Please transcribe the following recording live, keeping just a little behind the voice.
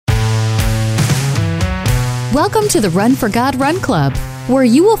Welcome to the Run for God Run Club, where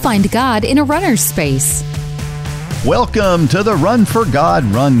you will find God in a runner's space. Welcome to the Run for God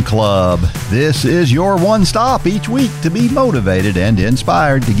Run Club. This is your one stop each week to be motivated and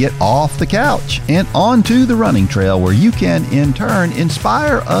inspired to get off the couch and onto the running trail, where you can in turn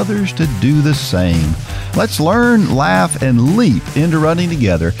inspire others to do the same. Let's learn, laugh, and leap into running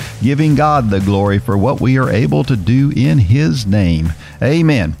together, giving God the glory for what we are able to do in His name.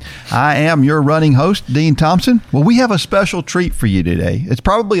 Amen. I am your running host, Dean Thompson. Well, we have a special treat for you today. It's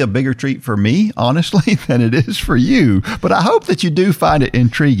probably a bigger treat for me, honestly, than it is for you, but I hope that you do find it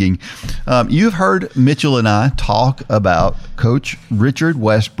intriguing. You've heard Mitchell and I talk about Coach Richard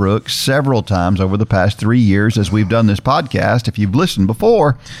Westbrook several times over the past 3 years as we've done this podcast. If you've listened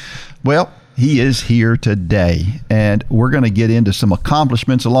before, well, he is here today, and we're going to get into some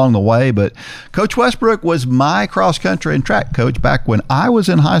accomplishments along the way. But Coach Westbrook was my cross-country and track coach back when I was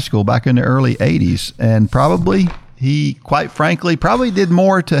in high school, back in the early 80s. And he, quite frankly, did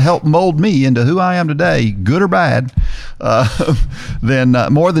more to help mold me into who I am today, good or bad, than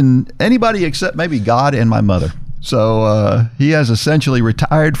more than anybody except maybe God and my mother. So he has essentially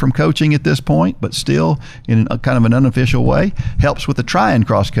retired from coaching at this point, but still in a kind of an unofficial way, helps with the Tryon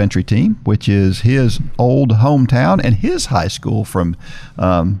cross-country team, which is his old hometown and his high school from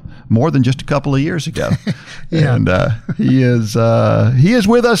more than just a couple of years ago. Yeah. And he is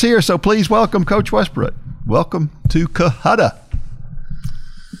with us here, so please welcome Coach Westbrook. Welcome to Cohutta.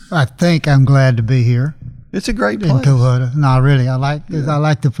 I think I'm glad to be here. It's a great place. In Cohutta. No, really, I like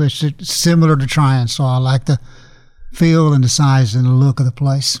the place. It's similar to Tryon, so I like the feel and the size and the look of the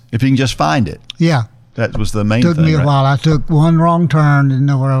place. If you can just find it. Yeah. That was the main thing. It took me a while. I took one wrong turn, didn't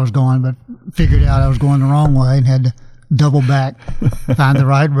know where I was going, but figured out I was going the wrong way and had to double back, find the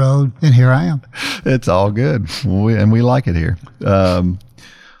right road, and here I am. It's all good. We like it here.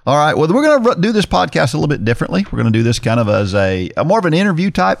 All right. Well, we're going to do this podcast a little bit differently. We're going to do this kind of as a more of an interview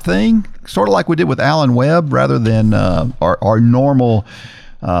type thing, sort of like we did with Alan Webb, rather than our normal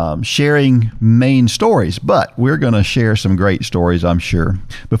sharing main stories. But we're going to share some great stories, I'm sure.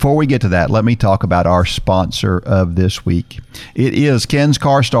 Before we get to that, let me talk about our sponsor of this week. It is Ken's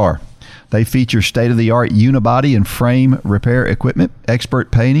Car Star. They feature state-of-the-art unibody and frame repair equipment,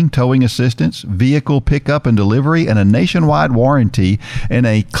 expert painting, towing assistance, vehicle pickup and delivery, and a nationwide warranty in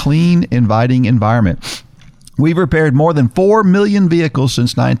a clean, inviting environment. We've repaired more than 4 million vehicles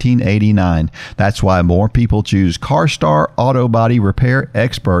since 1989. That's why more people choose CarStar Auto Body Repair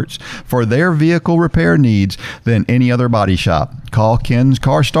Experts for their vehicle repair needs than any other body shop. Call Ken's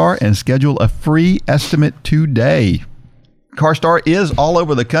CarStar and schedule a free estimate today. CarStar is all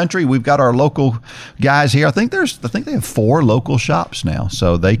over the country. We've got our local guys here. I think they have 4 local shops now.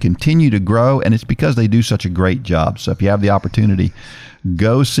 So they continue to grow, and it's because they do such a great job. So if you have the opportunity,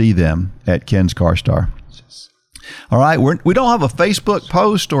 go see them at Ken's CarStar. All right, we don't have a Facebook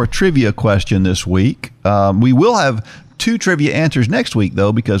post or a trivia question this week. We will have 2 trivia answers next week,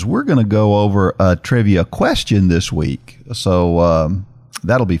 though, because we're going to go over a trivia question this week. So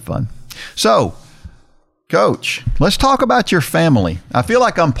that'll be fun. So, Coach, let's talk about your family. I feel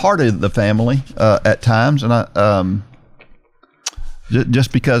like I'm part of the family at times, and I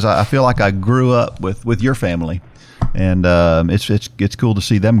just because I feel like I grew up with your family, and it's cool to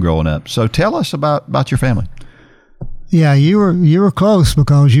see them growing up. So tell us about your family. Yeah, you were close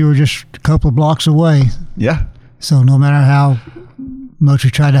because you were just a couple of blocks away. Yeah. So no matter how much we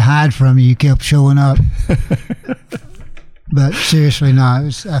tried to hide from you, you kept showing up. But seriously, no, I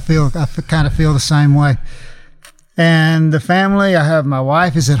kind of feel the same way. And the family, I have my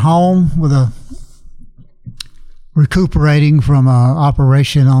wife is at home recuperating from an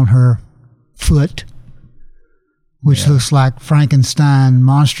operation on her foot, which looks like Frankenstein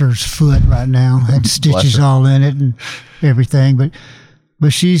monster's foot right now. Had stitches all in it and everything,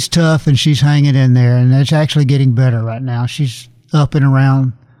 but she's tough and she's hanging in there, and it's actually getting better right now. She's up and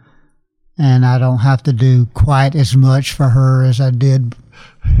around, and I don't have to do quite as much for her as I did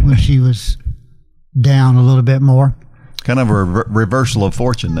when she was down a little bit more. Kind of a reversal of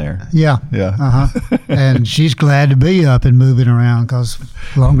fortune there. Yeah. And she's glad to be up and moving around, because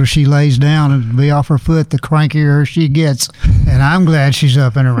the longer she lays down and be off her foot, the crankier she gets. And I'm glad she's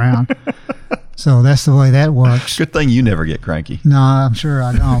up and around. So that's the way that works. Good thing you never get cranky. No, I'm sure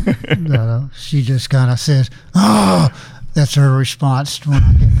I don't. She just kind of says, "Oh," that's her response when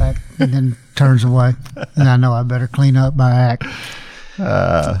I get back, and then turns away. And I know I better clean up my act.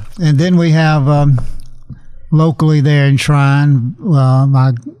 And then we have locally there in Tryon,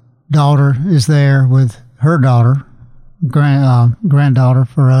 my daughter is there with her daughter, granddaughter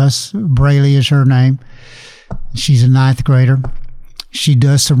for us. Braylee is her name. She's a 9th grader. She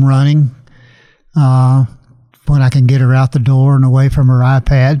does some running. when I can get her out the door and away from her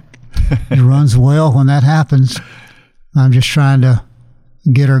iPad. It runs well when that happens. I'm just trying to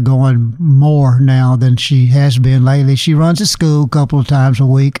get her going more now than she has been lately. She runs to school a couple of times a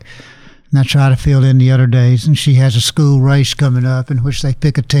week, and I try to fill in the other days. And she has a school race coming up in which they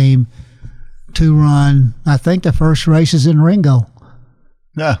pick a team to run. I think the first race is in Ringo.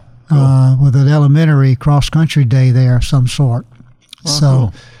 Yeah. Cool. With an elementary cross-country day there of some sort.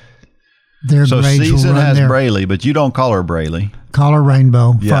 Cool. Their So grades will Season run has there. Brayley, but you don't call her Brayley. Call her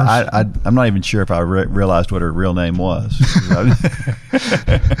Rainbow Yeah, first. I'm not even sure if I realized what her real name was.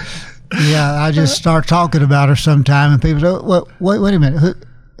 Yeah, I just start talking about her sometime, and people say, well, wait a minute.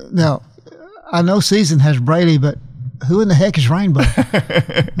 Now, I know Season has Brady, but who in the heck is Rainbow?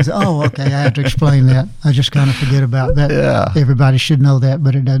 I say, oh, okay, I have to explain that. I just kind of forget about that. Yeah. Everybody should know that,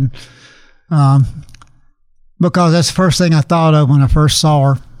 but it doesn't. Because that's the first thing I thought of when I first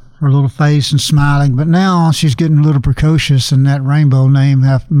saw her little face and smiling. But now she's getting a little precocious, and that Rainbow name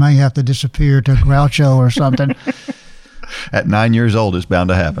may have to disappear to Groucho or something. At 9 years old, it's bound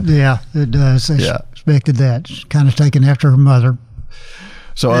to happen. Yeah, it does. I Yeah. expected that. She's kind of taken after her mother.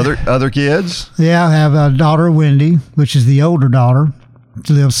 So other kids? Yeah, I have a daughter, Wendy, which is the older daughter.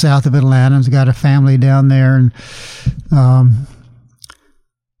 She lives south of Atlanta. She's got a family down there, and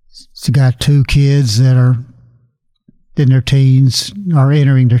she's got 2 kids that are in their teens or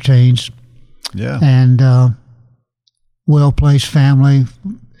entering their teens. Yeah. And well-placed family,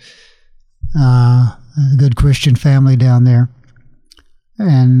 a good Christian family down there.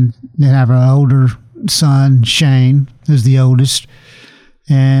 And they have an older son, Shane, who's the oldest,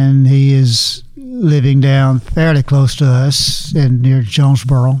 and he is living down fairly close to us near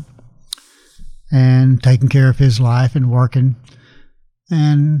Jonesboro and taking care of his life and working.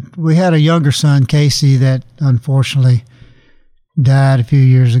 And we had a younger son, Casey, that unfortunately died a few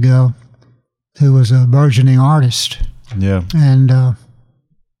years ago, who was a burgeoning artist. Yeah. And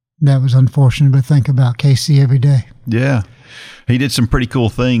that was unfortunate, but think about Casey every day. Yeah. He did some pretty cool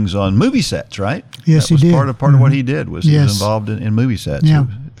things on movie sets, right? Yes, that was he did. Part of what he did was he was Yes. involved in movie sets. Yeah.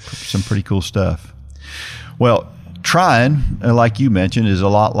 Some pretty cool stuff. Well, Tryon, like you mentioned, is a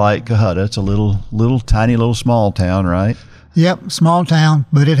lot like Cohutta. It's a tiny little small town, right? Yep, small town,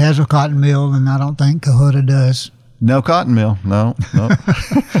 but it has a cotton mill, and I don't think Cohutta does. No cotton mill, no.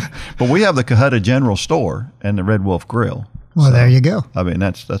 But we have the Cohutta General Store and the Red Wolf Grill. Well, So, there you go. I mean,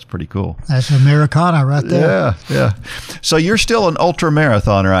 that's pretty cool. That's Americana right there. Yeah. So you're still an ultra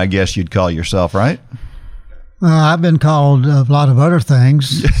marathoner, I guess you'd call yourself, right? I've been called a lot of other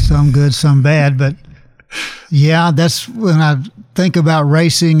things, some good, some bad, but yeah, that's when I think about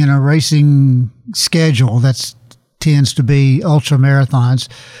racing and a racing schedule, that tends to be ultra marathons.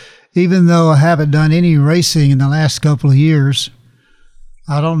 Even though I haven't done any racing in the last couple of years,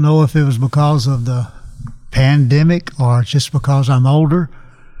 I don't know if it was because of the pandemic or just because I'm older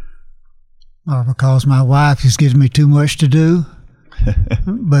or because my wife just gives me too much to do.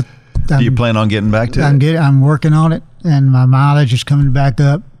 But Do you plan on getting back to it? I'm working on it, and my mileage is coming back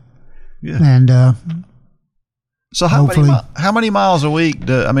up. Yeah. And So how hopefully- many miles a week?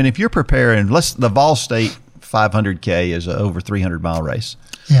 If you're preparing, the Vol State 500K is a over 300-mile race.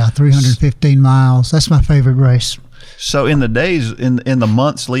 yeah, 315 miles. That's my favorite race. So in the days, in the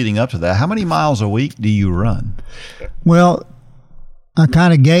months leading up to that, how many miles a week do you run? Well, I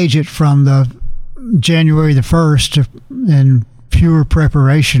kind of gauge it from the January the 1st and pure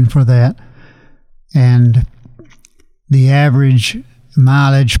preparation for that. And the average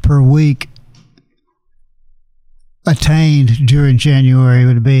mileage per week attained during January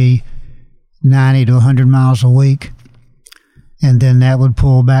would be 90 to 100 miles a week. And then that would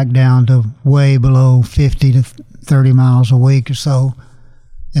pull back down to way below 50 to 30 miles a week or so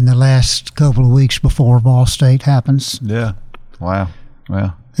in the last couple of weeks before Ball State happens. Yeah. Wow.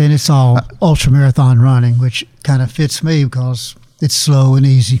 And it's all ultra marathon running, which kind of fits me because it's slow and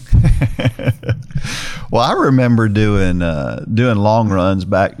easy. Well, I remember doing long runs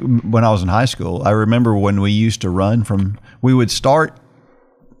back when I was in high school. I remember when we used to run we would start,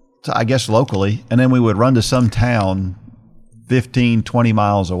 I guess, locally, and then we would run to some town 15, 20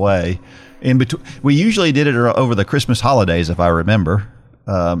 miles away. In between, we usually did it over the Christmas holidays, if I remember,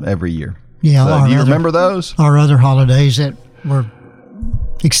 every year. Yeah. So, do you remember those? Or other holidays that were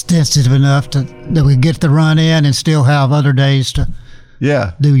extensive enough that we get the run in and still have other days to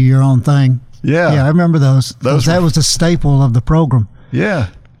Yeah. do your own thing. Yeah. Yeah, I remember those. That was the staple of the program. Yeah.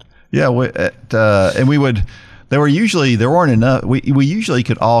 Yeah. And we would, there weren't enough. We usually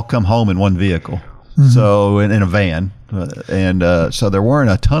could all come home in one vehicle. Mm-hmm. So in a van. So there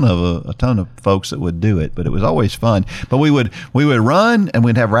weren't a ton of folks that would do it, but it was always fun. But we would run, and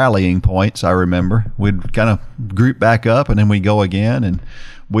we'd have rallying points. I remember we'd kind of group back up, and then we'd go again, and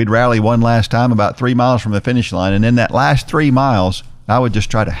we'd rally one last time about 3 miles from the finish line, and in that last 3 miles, I would just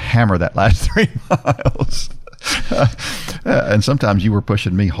try to hammer that last 3 miles. And sometimes you were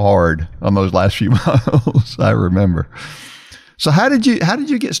pushing me hard on those last few miles. I remember. So how did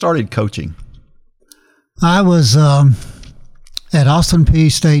you get started coaching? I was at Austin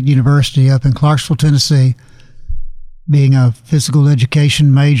Peay State University up in Clarksville, Tennessee, being a physical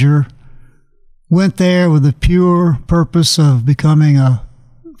education major. Went there with the pure purpose of becoming a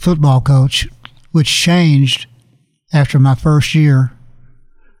football coach, which changed after my first year.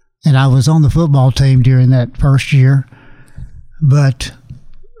 And I was on the football team during that first year, but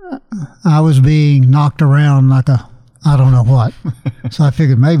I was being knocked around like I don't know what. So I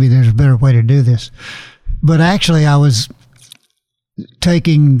figured maybe there's a better way to do this. But actually, I was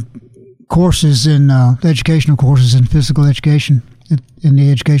taking courses in educational courses in physical education in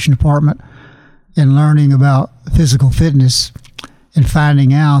the education department and learning about physical fitness and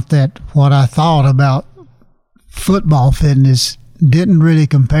finding out that what I thought about football fitness didn't really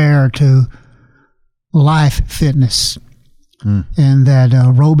compare to life fitness. And that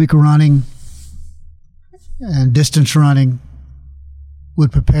aerobic running and distance running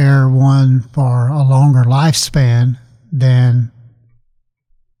would prepare one for a longer lifespan than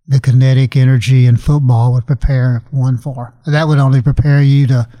the kinetic energy in football would prepare one for. That would only prepare you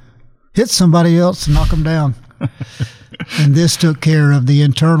to hit somebody else and knock them down. And this took care of the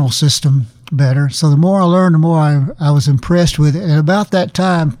internal system better. So the more I learned, the more I was impressed with it. And about that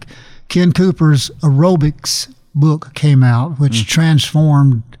time, Ken Cooper's aerobics book came out, which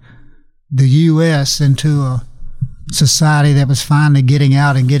transformed the U.S. into a society that was finally getting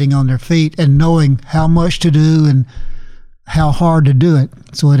out and getting on their feet and knowing how much to do and how hard to do it.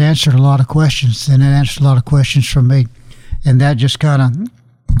 So it answered a lot of questions, and it answered a lot of questions from me. And that just kind of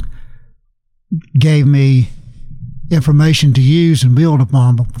gave me information to use and build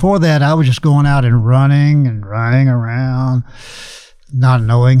upon. But before that, I was just going out and running around, not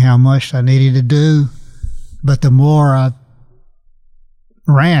knowing how much I needed to do. But the more I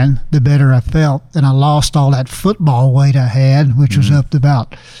ran, the better I felt. And I lost all that football weight I had, which was up to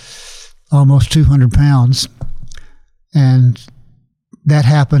about almost 200 pounds. And that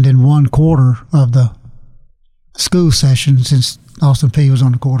happened in 1/4 of the school session, since Austin Peay was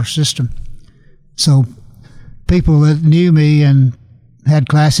on the quarter system. So people that knew me and had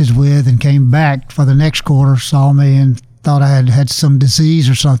classes with and came back for the next quarter saw me and thought I had some disease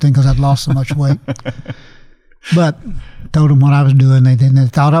or something because I'd lost so much weight. But told them what I was doing. They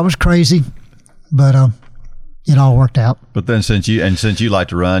thought I was crazy, but it all worked out. But then since you like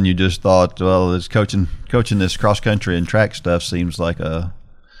to run, you just thought, well, this coaching this cross country and track stuff seems like a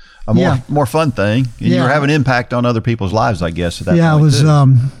more fun thing. And you were having impact on other people's lives, I guess. At that point, I was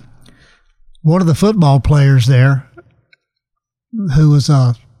one of the football players there, who was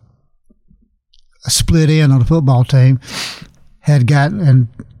a split in on the football team, had gotten, and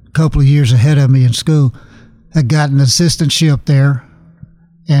a couple of years ahead of me in school, had gotten an assistantship there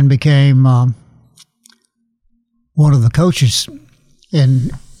and became one of the coaches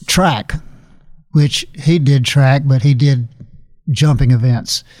in track, which he did track, but he did jumping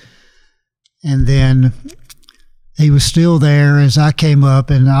events. And then he was still there as I came up,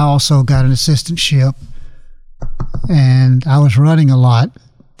 and I also got an assistantship, and I was running a lot.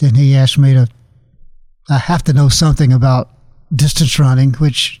 Then he asked me I have to know something about distance running,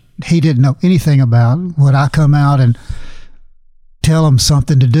 which he didn't know anything about. Would I come out and tell him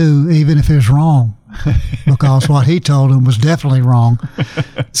something to do, even if it was wrong? Because what he told him was definitely wrong.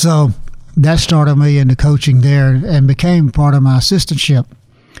 So that started me into coaching there and became part of my assistantship.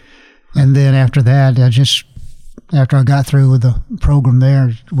 And then after that, after I got through with the program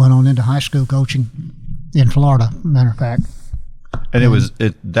there, went on into high school coaching in Florida, matter of fact.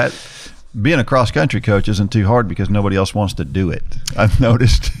 And being a cross-country coach isn't too hard because nobody else wants to do it, I've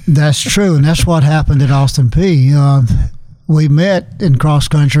noticed. That's true, and that's what happened at Austin Peay. We met in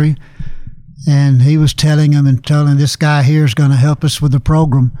cross-country, and he was telling this guy here is going to help us with the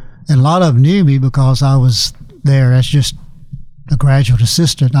program. And a lot of them knew me because I was there as just a graduate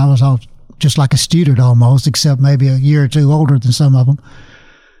assistant. I was just like a student almost, except maybe a year or two older than some of them.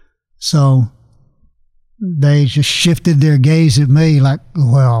 So they just shifted their gaze at me like,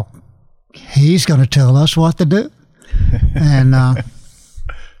 well, he's going to tell us what to do. And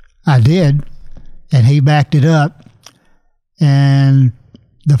I did, and he backed it up. And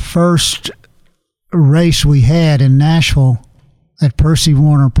the first race we had in Nashville at Percy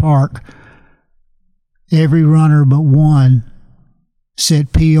Warner Park, every runner but one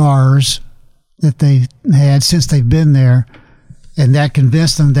set PRs that they had since they've been there, and that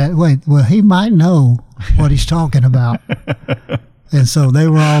convinced them that, wait, well, he might know what he's talking about. And so they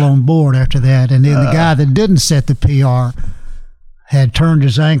were all on board after that. And then the guy that didn't set the PR had turned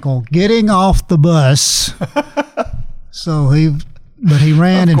his ankle getting off the bus. But he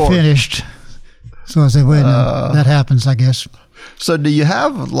ran and finished. So I said, wait, no, that happens, I guess. So do you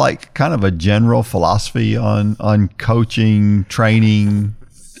have like kind of a general philosophy on coaching, training,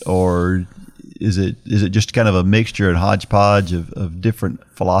 or is it just kind of a mixture and hodgepodge of different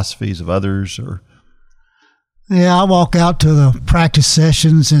philosophies of others? Or yeah, I walk out to the practice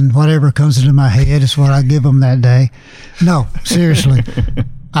sessions and whatever comes into my head is what I give them that day. No, seriously.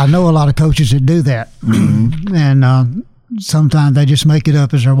 I know a lot of coaches that do that. Mm-hmm. And sometimes they just make it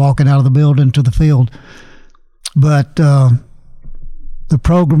up as they're walking out of the building to the field. But the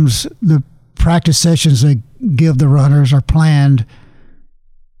programs, the practice sessions they give the runners are planned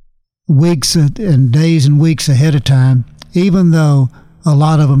weeks and days and weeks ahead of time, even though a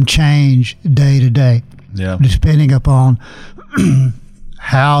lot of them change day to day. Yeah. Depending upon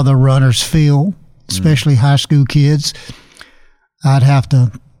how the runners feel, especially high school kids. I'd have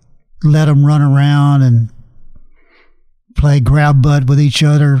to let them run around and play grab butt with each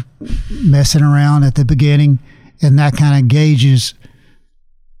other, messing around at the beginning, and that kind of gives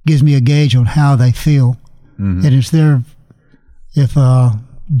me a gauge on how they feel. Mm-hmm. And if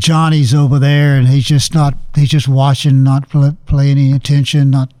Johnny's over there and he's just watching, not paying any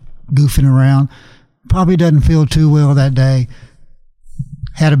attention, not goofing around, probably doesn't feel too well that day,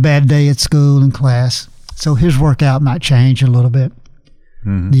 had a bad day at school and class, so his workout might change a little bit.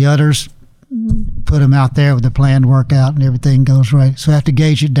 Mm-hmm. The others, put them out there with the planned workout and everything goes right. So I have to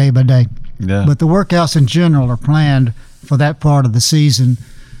gauge it day by day. Yeah. But the workouts in general are planned for that part of the season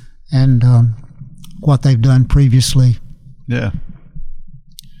and what they've done previously. Yeah.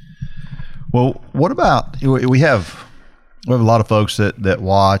 Well, what about, we have a lot of folks that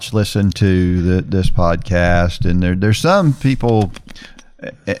watch, listen to this podcast, and there's some people,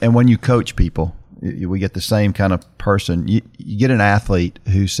 and when you coach people, we get the same kind of person. You get an athlete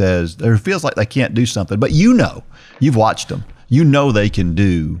who says, or feels like they can't do something, but you've watched them. You know they can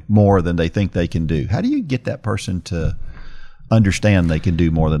do more than they think they can do. How do you get that person to understand they can do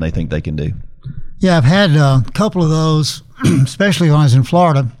more than they think they can do? Yeah, I've had a couple of those, especially when I was in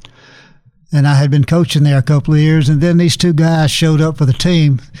Florida. And I had been coaching there a couple of years, and then these two guys showed up for the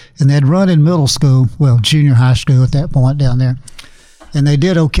team, and they'd run in middle school, well, junior high school at that point down there, and they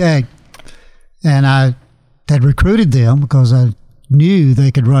did okay. And I had recruited them because I knew they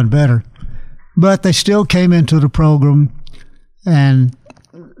could run better. But they still came into the program, and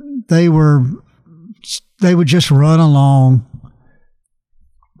they would just run along.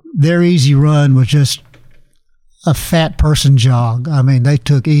 Their easy run was just a fat person jog. I mean, they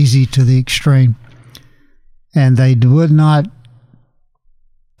took easy to the extreme. And they would not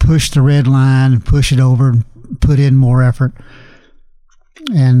push the red line and push it over and put in more effort.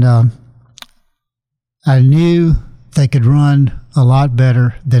 And I knew they could run a lot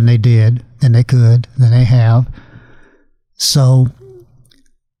better than they have. So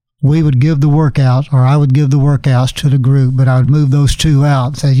we would give the workout, or I would give the workouts to the group, but I would move those two out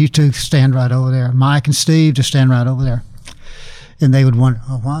and say, you two stand right over there. Mike and Steve, just stand right over there. And they would wonder,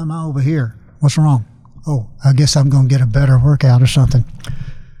 oh, why am I over here? What's wrong? Oh, I guess I'm going to get a better workout or something.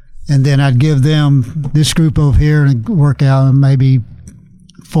 And then I'd give them this group over here and work out maybe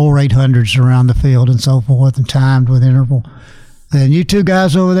 4 800s around the field and so forth, and timed with interval. And you two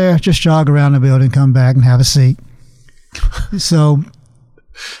guys over there, just jog around the building, come back and have a seat. So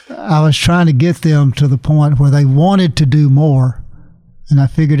I was trying to get them to the point where they wanted to do more, and I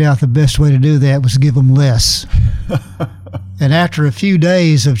figured out the best way to do that was give them less. And after a few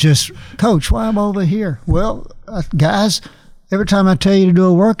days of just, Coach, why am I over here? Well, guys, every time I tell you to do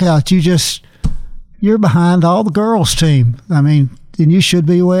a workout, you're behind all the girls' team. I mean, and you should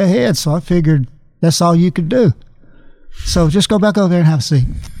be way ahead. So I figured that's all you could do. So just go back over there and have a seat.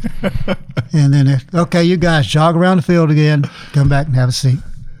 And then, okay, you guys jog around the field again, come back and have a seat.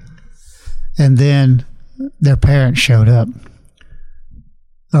 And then their parents showed up.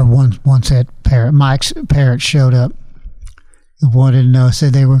 Or one set parent, Mike's parents showed up. Wanted to know,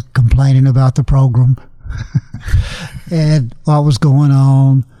 said they were complaining about the program and what was going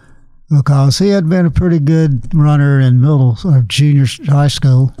on, because he had been a pretty good runner in middle or junior high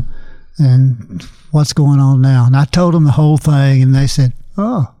school, and what's going on now. And I told them the whole thing, and they said,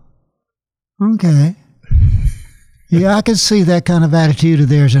 oh, okay. Yeah, I can see that kind of attitude of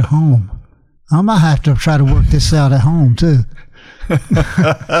theirs at home. I might have to try to work this out at home too.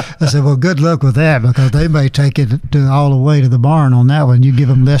 I said, well, good luck with that, because they may take it all the way to the barn on that one. You give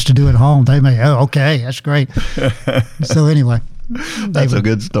them less to do at home, they may, oh, okay, that's great. So anyway. That's a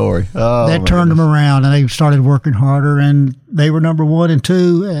good story. Oh, that turned them around, and they started working harder, and they were number 1 and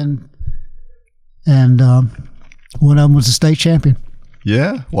 2, and one of them was the state champion.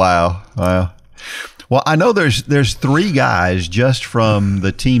 Yeah. Wow. Well, I know there's 3 guys just from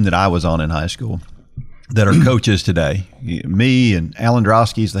the team that I was on in high school that are coaches today. Me and Alan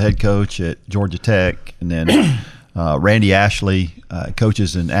Drosky's the head coach at Georgia Tech, and then Randy Ashley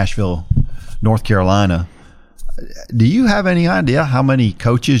coaches in Asheville, North Carolina. Do you have any idea how many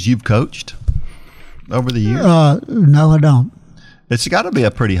coaches you've coached over the years? No, I don't. It's got to be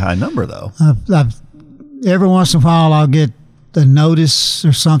a pretty high number, though. Every once in a while, I'll get a notice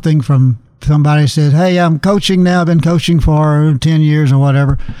or something from somebody that said, hey, I'm coaching now. I've been coaching for 10 years or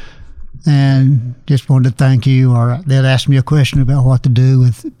whatever, and just wanted to thank you. Or they'd ask me a question about what to do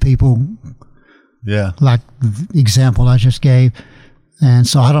with people. Yeah. Like the example I just gave. And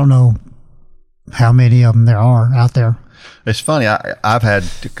so I don't know how many of them there are out there. It's funny. I've had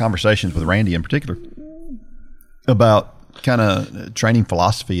conversations with Randy in particular about kind of training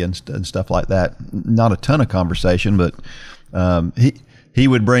philosophy and stuff like that. Not a ton of conversation, but he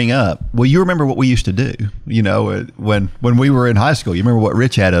would bring up, well, you remember what we used to do, when we were in high school. You remember what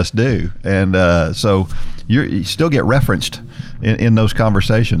Rich had us do, and so you still get referenced in those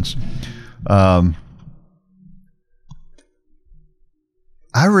conversations.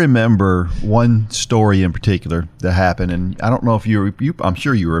 I remember one story in particular that happened, and I don't know if I'm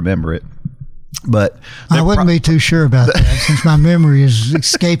sure you remember it, but I wouldn't be too sure about that since my memory is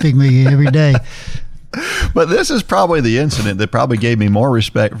escaping me every day. But this is probably the incident that probably gave me more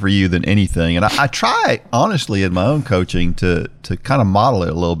respect for you than anything. And I try, honestly, in my own coaching to kind of model it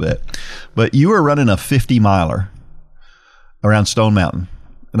a little bit. But you were running a 50-miler around Stone Mountain.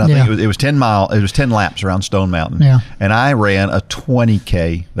 And I think it was 10 laps around Stone Mountain. Yeah. And I ran a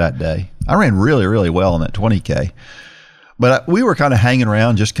 20K that day. I ran really, really well in that 20K. But we were kind of hanging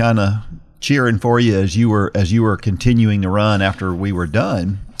around, just kind of cheering for you as you were continuing to run after we were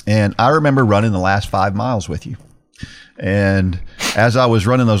done. And I remember running the last 5 miles with you. And as I was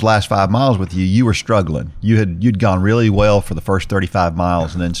running those last 5 miles with you, you were struggling. You'd gone really well for the first 35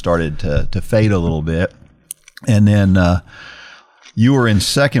 miles and then started to fade a little bit. And then you were in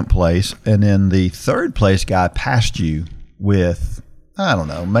second place, and then the third place guy passed you with, I don't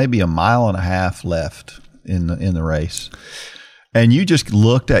know, maybe a mile and a half left in the race. And you just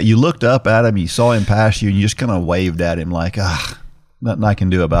looked up at him, you saw him pass you, and you just kind of waved at him like, nothing I can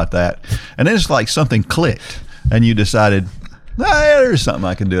do about that. And then it's like something clicked, and you decided, there's something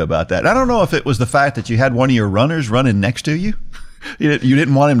I can do about that. I don't know if it was the fact that you had one of your runners running next to you. You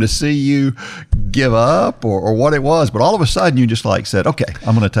didn't want him to see you give up or what it was, but all of a sudden you just like said, okay,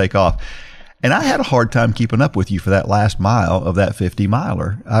 I'm going to take off. And I had a hard time keeping up with you for that last mile of that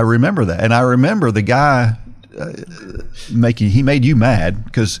 50-miler. I remember that. And I remember the guy he made you mad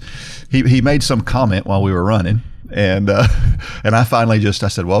because he made some comment while we were running. And I finally I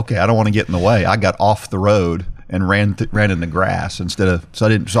said, well, okay, I don't want to get in the way. I got off the road and ran in the grass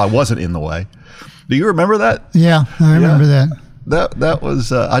so I wasn't in the way. Do you remember that? Yeah, I remember that. That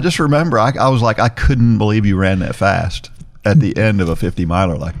was, I just remember, I was like, I couldn't believe you ran that fast at the end of a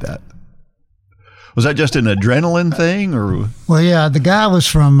 50-miler like that. Was that just an adrenaline thing, or? Well, yeah, the guy was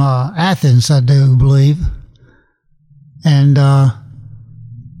from Athens, I do believe. And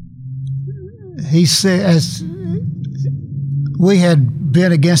he said, as we had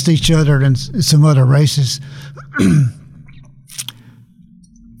been against each other in some other races,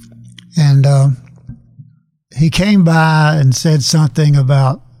 and he came by and said something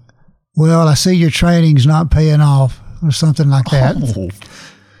about, well, I see your training's not paying off, or something like that. Oh.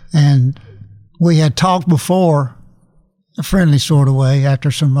 And we had talked before, a friendly sort of way,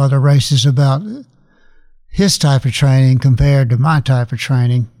 after some other races, about his type of training compared to my type of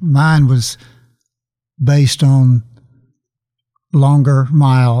training. Mine was based on longer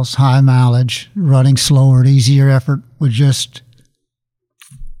miles, high mileage, running slower, easier effort with just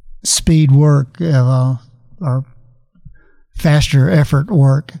speed work, or faster effort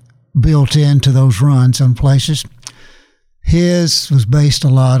work built into those runs in places. His was based a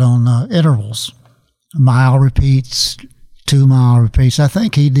lot on intervals, mile repeats, 2-mile repeats. I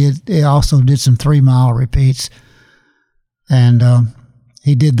think he also did some 3-mile repeats. And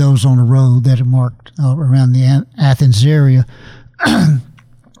he did those on the road that had marked around the Athens area.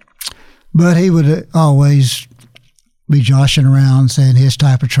 But he would always be joshing around saying his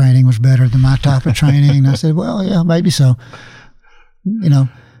type of training was better than my type of training. And I said, well, yeah, maybe so.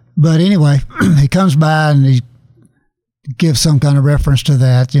 But anyway, he comes by and he give some kind of reference to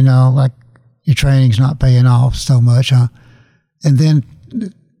that, like your training's not paying off so much, huh? And then,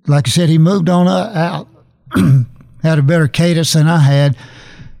 like I said, he moved on out, had a better cadence than I had.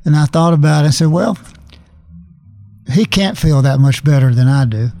 And I thought about it and said, well, he can't feel that much better than I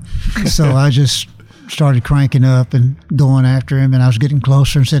do. So I just started cranking up and going after him. And I was getting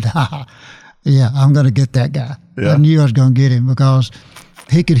closer and said, yeah, I'm going to get that guy. Yeah. I knew I was going to get him because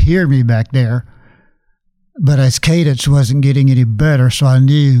he could hear me back there. But his cadence wasn't getting any better. So I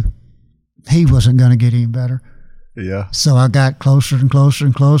knew he wasn't going to get any better. Yeah. So I got closer and closer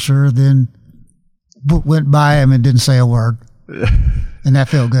and closer, then went by him and didn't say a word. And that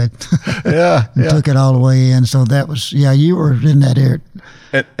felt good. Yeah. Took it all the way in. So that was, you were in that area.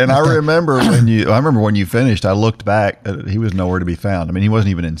 And I remember when you finished, I looked back, he was nowhere to be found. I mean, he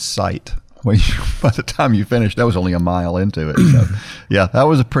wasn't even in sight. By the time you finished, that was only a mile into it. So, yeah, that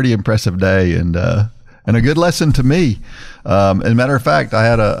was a pretty impressive day and a good lesson to me. As a matter of fact, I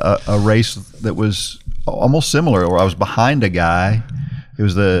had a race that was almost similar where I was behind a guy. It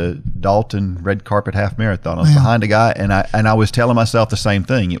was the Dalton Red Carpet Half Marathon. I was behind a guy, and I was telling myself the same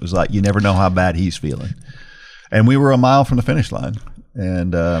thing. It was like, you never know how bad he's feeling. And we were a mile from the finish line,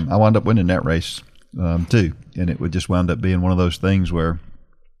 and I wound up winning that race too. And it would just wound up being one of those things where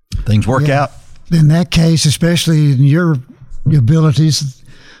things work out. In that case, especially in your abilities,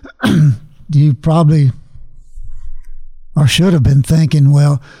 you probably or should have been thinking,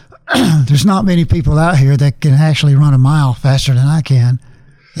 well, there's not many people out here that can actually run a mile faster than I can.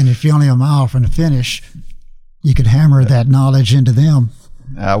 And if you're only a mile from the finish, you could hammer that knowledge into them.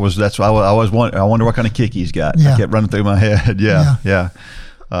 I wonder what kind of kick he's got. Yeah. I kept running through my head. Yeah.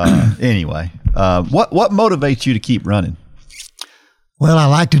 Anyway, what motivates you to keep running? Well, I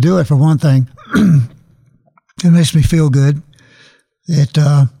like to do it for one thing. It makes me feel good. It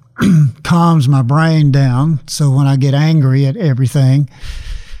calms my brain down. So when I get angry at everything,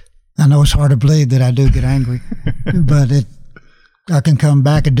 I know it's hard to believe that I do get angry, but I can come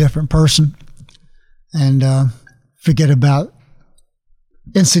back a different person and forget about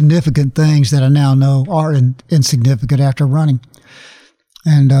insignificant things that I now know are insignificant after running.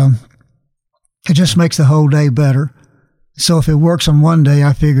 And it just makes the whole day better. So if it works on one day,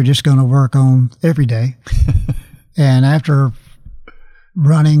 I figured it's going to work on every day. And after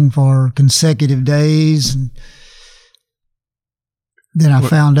running for consecutive days, then I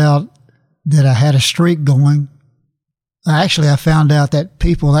found out that I had a streak going. I found out that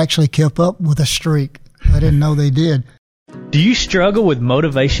people actually kept up with a streak. I didn't know they did. Do you struggle with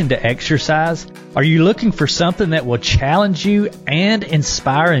motivation to exercise? Are you looking for something that will challenge you and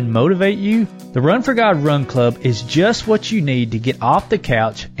inspire and motivate you? The Run for God Run Club is just what you need to get off the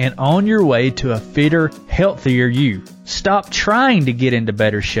couch and on your way to a fitter, healthier you. Stop trying to get into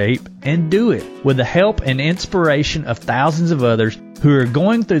better shape and do it with the help and inspiration of thousands of others who are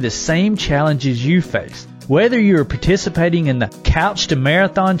going through the same challenges you face. Whether you are participating in the Couch to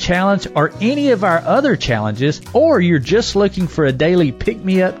Marathon Challenge or any of our other challenges, or you're just looking for a daily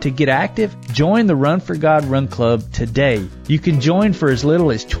pick-me-up to get active, join the Run for God Run Club today. You can join for as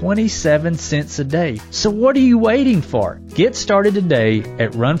little as 27 cents a day. So what are you waiting for? Get started today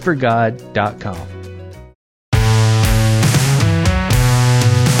at runforgod.com.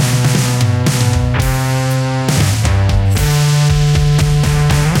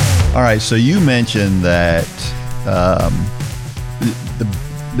 All right, so you mentioned that the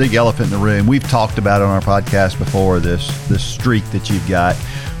big elephant in the room, we've talked about it on our podcast before, this streak that you've got,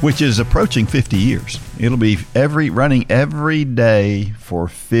 which is approaching 50 years. It'll be running every day for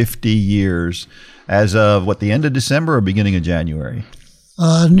 50 years as of, the end of December or beginning of January?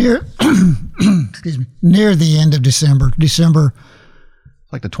 Near the end of December.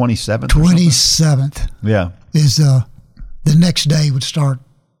 Like the 27th? 27th. Yeah. Is the next day would start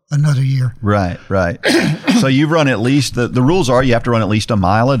another year. Right. So you run at least, the rules are you have to run at least a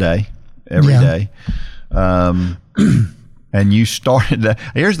mile a day, every day. And you started,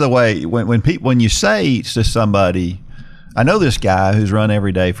 here's the way, when you say to somebody, I know this guy who's run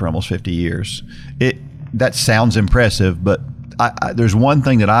every day for almost 50 years, that sounds impressive, but there's one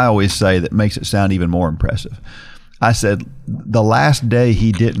thing that I always say that makes it sound even more impressive. I said, the last day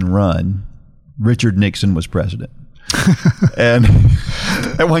he didn't run, Richard Nixon was president. and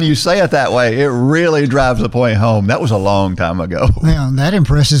when you say it that way, it really drives the point home. That was a long time ago. Yeah, that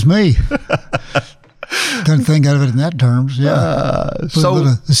impresses me. Couldn't think of it in that terms. Yeah. So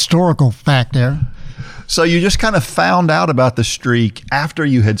a historical fact there. So you just kind of found out about the streak after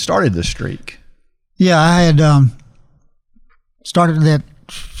you had started the streak. Yeah, I had started that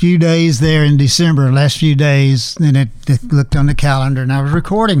few days there in December, last few days, and it looked on the calendar, and I was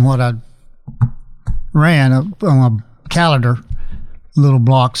recording what I ran on a calendar, little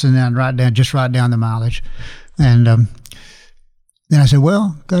blocks, and then write down the mileage. And then I said,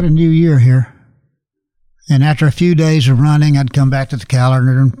 well, got a new year here. And after a few days of running, I'd come back to the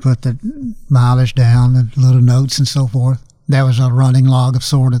calendar and put the mileage down and little notes and so forth. That was a running log of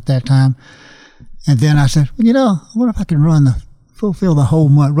sort at that time. And then I said, I wonder if I can fulfill the whole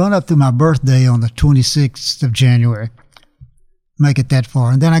month, run up to my birthday on the 26th of January, make it that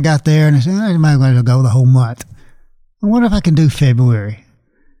far. And then I got there and I said, I might as well go the whole month. I wonder if I can do February.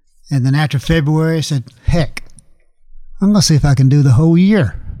 And then after February, I said, heck, I'm going to see if I can do the whole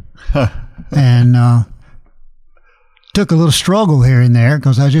year. And took a little struggle here and there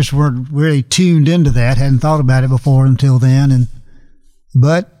because I just weren't really tuned into that, hadn't thought about it before until then.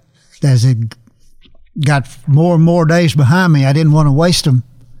 But as it got more and more days behind me, I didn't want to waste them.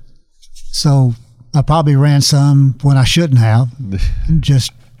 So I probably ran some when I shouldn't have,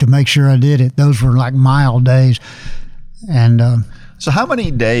 just to make sure I did it. Those were like mile days. And so how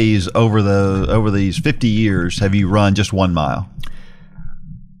many days over these 50 years have you run just 1 mile,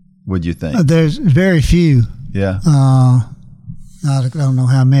 would you think? There's very few. Yeah. I don't know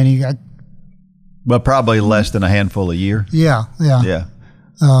how many. But probably less than a handful a year. Yeah.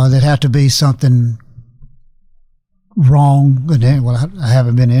 There'd have to be something wrong. Well, I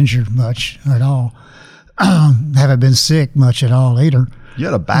haven't been injured much at all. Haven't been sick much at all either. You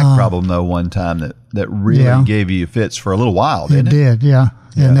had a back problem, though, one time that really gave you fits for a little while, didn't it? It did, yeah.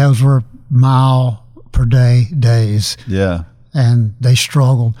 And those were mile per day days. Yeah. And they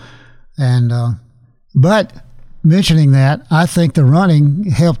struggled. And but mentioning that, I think the running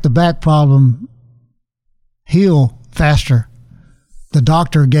helped the back problem heal faster. The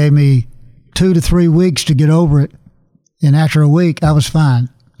doctor gave me 2 to 3 weeks to get over it, and after a week, I was fine.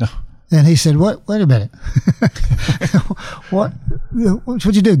 Oh. And he said, "What? Wait a minute.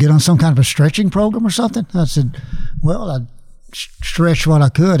 What'd you do? Get on some kind of a stretching program or something?" I said, "Well, I stretched what I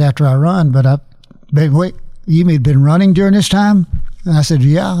could after I run, but wait, you mean been running during this time?" And I said,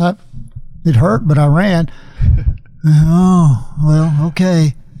 "Yeah, it hurt, but I ran." Oh, well,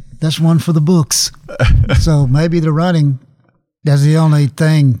 okay. That's one for the books. So maybe the running, that's the only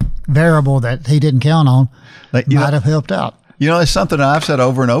variable that he didn't count on, might have helped out. It's something I've said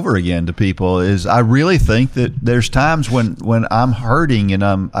over and over again to people is I really think that there's times when I'm hurting and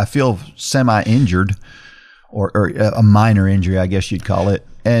I feel semi-injured or a minor injury, I guess you'd call it.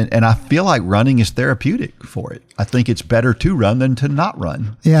 And I feel like running is therapeutic for it. I think it's better to run than to not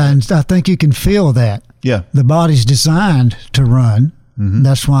run. Yeah, and I think you can feel that. Yeah. The body's designed to run. Mm-hmm.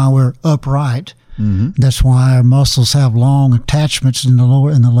 That's why we're upright. Mm-hmm. That's why our muscles have long attachments in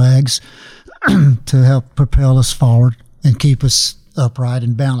the legs to help propel us forward and keep us upright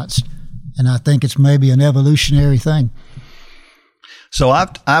and balanced. And I think it's maybe an evolutionary thing. So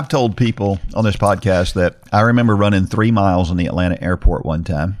I've told people on this podcast that I remember running 3 miles in the Atlanta airport one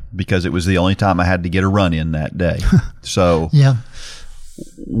time because it was the only time I had to get a run in that day. So yeah,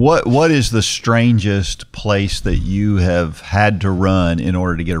 what is the strangest place that you have had to run in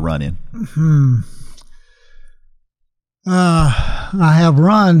order to get a run in?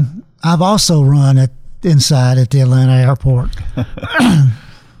 I've also run inside at the Atlanta airport.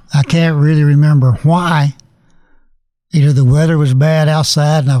 I can't really remember why. Either the weather was bad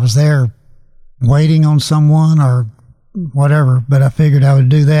outside and I was there waiting on someone or whatever, but I figured I would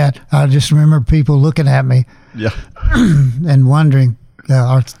do that. I just remember people looking at me and wondering,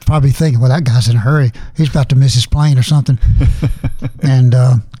 or probably thinking, well, that guy's in a hurry. He's about to miss his plane or something. And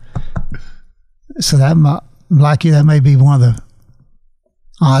so that may be one of the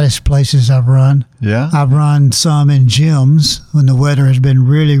oddest places I've run. Yeah. I've run some in gyms when the weather has been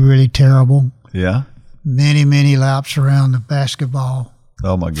really, really terrible. Yeah. Many, many laps around the basketball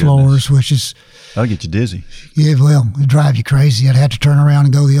Floors, floors, which is... That'll get you dizzy. Yeah, well, it'd drive you crazy. I'd have to turn around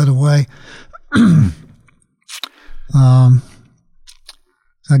and go the other way.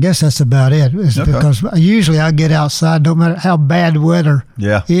 I guess that's about it. Because usually I get outside, no matter how bad the weather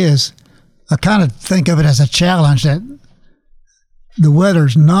is. I kind of think of it as a challenge that the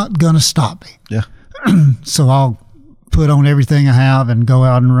weather's not going to stop me. Yeah. So I'll put on everything I have and go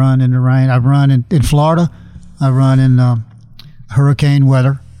out and run in the rain. I've run in Florida. I run in hurricane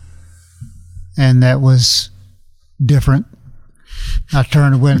weather, and that was different. I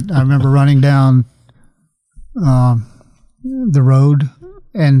remember running down the road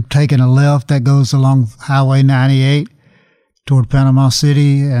and taking a left that goes along Highway 98 toward Panama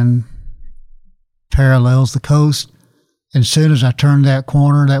City and parallels the coast. And as soon as I turned that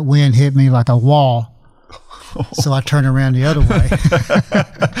corner, that wind hit me like a wall. So I turned around the other way.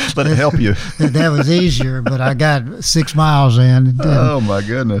 Let it help you. That was easier, but I got 6 miles in. Oh, my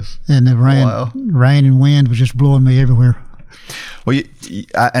goodness. And the rain and wind was just blowing me everywhere. Well,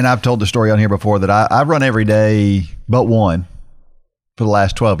 and I've told the story on here before that I run every day but one for the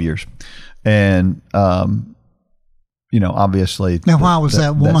last 12 years. And, obviously. Now, why was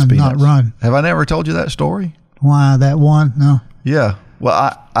that one not run? Have I never told you that story? Why that one? No. Yeah.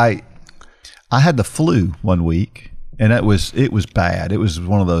 Well, I had the flu one week, and it was bad. It was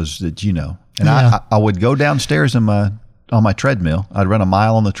one of those that and I would go downstairs on my treadmill. I'd run a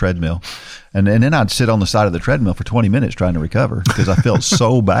mile on the treadmill, and then I'd sit on the side of the treadmill for 20 minutes trying to recover because I felt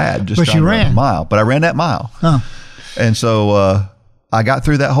so bad just trying to run a mile. But I ran that mile, and so I got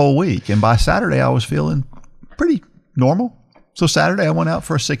through that whole week. And by Saturday, I was feeling pretty normal. So Saturday, I went out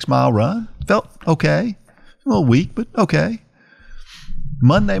for a 6-mile run. Felt okay, a little weak, but okay.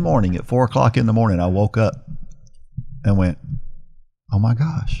 Monday morning at 4:00 in the morning, I woke up and went, oh my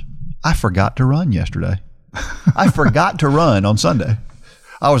gosh, I forgot to run yesterday. I forgot to run on Sunday.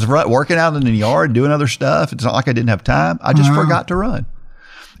 I was working out in the yard, doing other stuff. It's not like I didn't have time. I just forgot to run.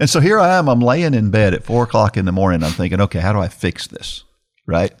 And so here I am, I'm laying in bed at 4:00 in the morning. I'm thinking, okay, how do I fix this?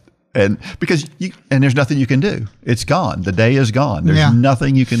 Right. And because there's nothing you can do. It's gone. The day is gone. There's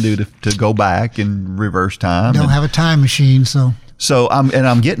nothing you can do to go back and reverse time. Don't have a time machine. So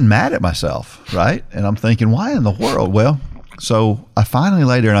I'm getting mad at myself, right? And I'm thinking, why in the world? Well, so I finally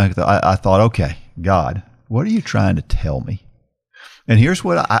lay there and I thought, okay, God, what are you trying to tell me? And here's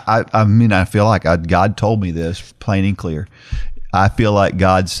what I feel like God told me this plain and clear. I feel like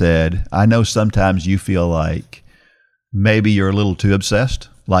God said, I know sometimes you feel like maybe you're a little too obsessed,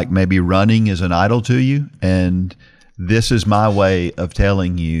 like maybe running is an idol to you. And this is my way of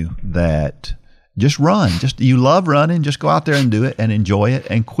telling you that just run. You love running. Just go out there and do it and enjoy it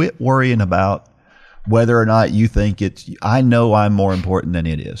and quit worrying about whether or not you think I know I'm more important than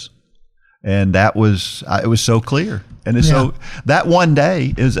it is. And it was so clear. And so that one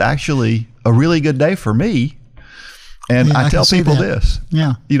day is actually a really good day for me. And I tell people this.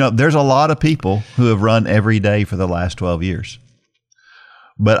 Yeah. There's a lot of people who have run every day for the last 12 years.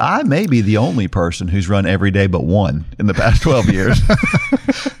 But I may be the only person who's run every day but one in the past 12 years.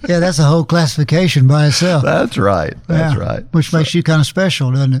 Yeah, that's a whole classification by itself. That's right. That's right. Which makes you kind of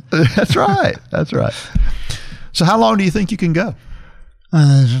special, doesn't it? That's right. That's right. So how long do you think you can go?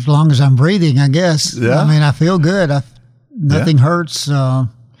 As long as I'm breathing, I guess. Yeah. I mean, I feel good. Nothing hurts.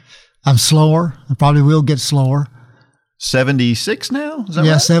 I'm slower. I probably will get slower. 76 now? Is that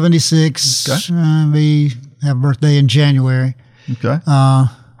right? 76. Okay. We have a birthday in January. Okay.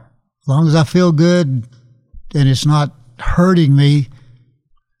 As long as I feel good and it's not hurting me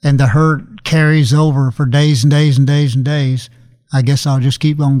and the hurt carries over for days and days and days and days, I guess I'll just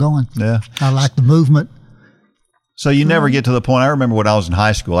keep on going. Yeah. I like the movement. So you never get to the point. I remember when I was in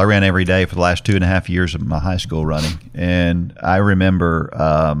high school, I ran every day for the last 2.5 years of my high school running. And I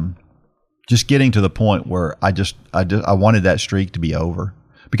remember just getting to the point where I wanted that streak to be over.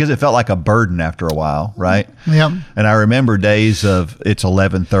 Because it felt like a burden after a while, right? Yep. And I remember days of it's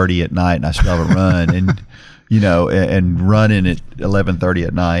 11:30 at night and I still haven't run, and and running at 11:30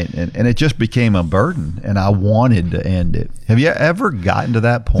 at night, and it just became a burden, and I wanted to end it. Have you ever gotten to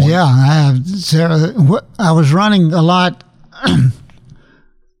that point? Yeah, I have. Sarah, I was running a lot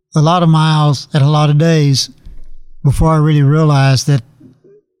of miles at a lot of days before I really realized that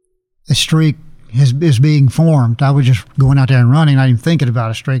a streak is being formed. I was just going out there and running, not even thinking about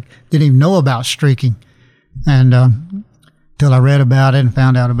a streak. Didn't even know about streaking. And till I read about it and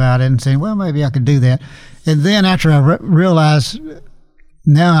found out about it and saying, well, maybe I could do that. And then after I realized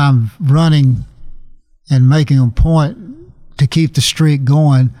now I'm running and making a point to keep the streak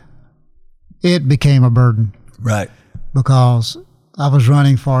going, it became a burden. Right. Because I was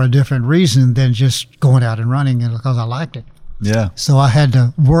running for a different reason than just going out and running, and because I liked it. Yeah. So I had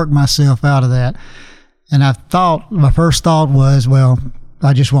to work myself out of that. And my first thought was, well,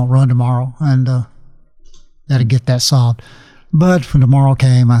 I just won't run tomorrow, and got to get that solved. But when tomorrow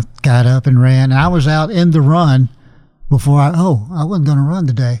came, I got up and ran, and I was out in the run before I wasn't going to run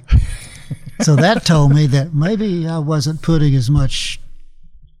today. So that told me that maybe I wasn't putting as much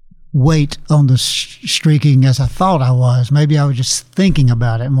weight on the streaking as I thought I was. Maybe I was just thinking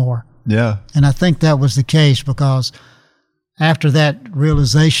about it more. Yeah. And I think that was the case, because after that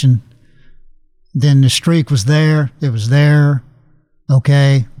realization, then the streak was there. It was there.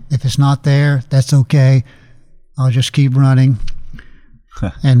 Okay. If it's not there, that's okay. I'll just keep running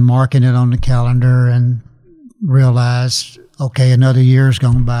and marking it on the calendar, and realize, okay, another year's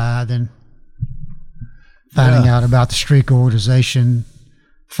gone by. Then finding out about the streak organization,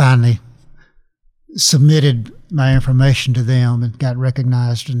 finally submitted my information to them and got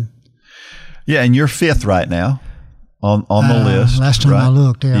recognized. And and you're 5th right now on the list. Last time I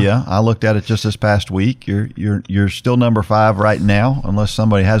looked, Yeah, I looked at it just this past week. You're still number 5 right now, unless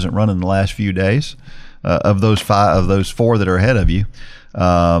somebody hasn't run in the last few days. Of those 4 that are ahead of you,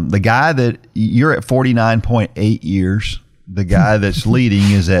 the guy that you're at 49.8 years. The guy that's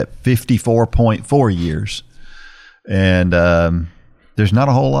leading is at 54.4 years, and there's not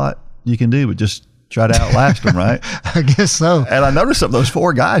a whole lot you can do but just try to outlast them, right? I guess so. And I noticed of those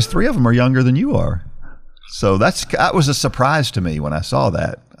 4 guys, 3 of them are younger than you are. So that was a surprise to me when I saw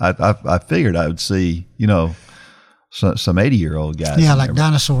that. I figured I would see, some 80-year-old guys. Yeah, like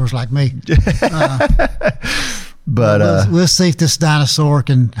dinosaurs like me. But we'll see if this dinosaur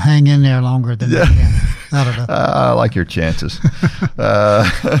can hang in there longer than I can. I don't know. I like your chances.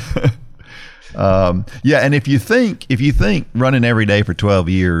 And if you think running every day for 12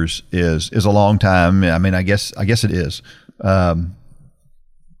 years is a long time, I mean, I guess it is.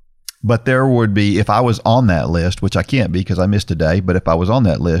 But there would be, if I was on that list, which I can't be because I missed a day, but if I was on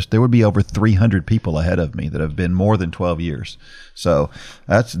that list, there would be over 300 people ahead of me that have been more than 12 years. So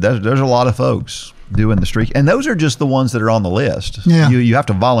there's a lot of folks doing the streak, and those are just the ones that are on the list. Yeah. You have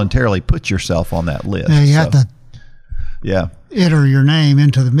to voluntarily put yourself on that list. Yeah, you have to enter your name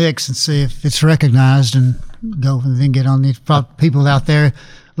into the mix and see if it's recognized, and go and then get on these people out there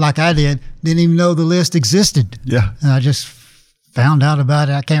like I didn't even know the list existed. Yeah. And I just found out about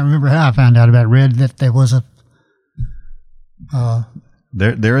it. I can't remember how I found out about it. Read that there was a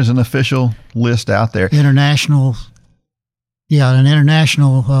there is an official list out there. an international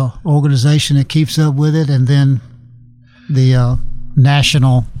organization that keeps up with it, and then the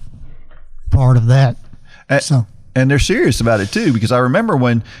national part of that. And they're serious about it too, because I remember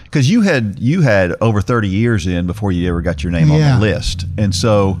because you had over 30 years in before you ever got your name on the list, and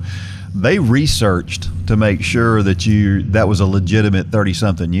so they researched to make sure that that was a legitimate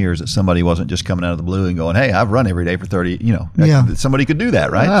 30-something years, that somebody wasn't just coming out of the blue and going, "Hey, I've run every day for 30." Somebody could do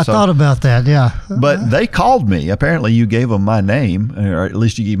that, right? I thought about that, yeah. But they called me. Apparently, you gave them my name, or at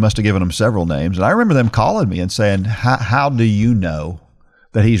least you must have given them several names. And I remember them calling me and saying, "How do you know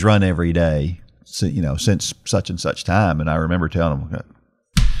that he's run every day, since such and such time?" And I remember telling them,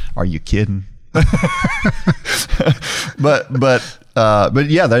 "Are you kidding?" But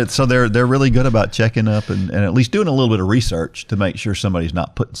yeah, so they're really good about checking up and at least doing a little bit of research to make sure somebody's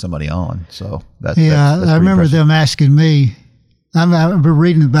not putting somebody on. So that's I remember impressive. them asking me. I remember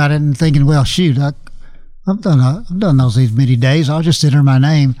reading about it and thinking, well, shoot, I've done those these many days. I'll just enter my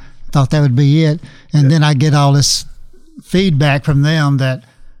name. Thought that would be it, and then I get all this feedback from them that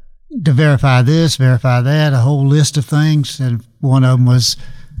to verify this, verify that, a whole list of things, and one of them was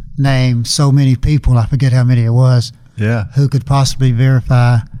name so many people. I forget how many it was. Yeah. Who could possibly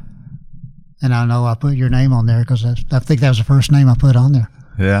verify? And I know I put your name on there because I think that was the first name I put on there.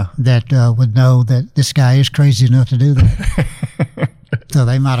 Yeah. That would know that this guy is crazy enough to do that. So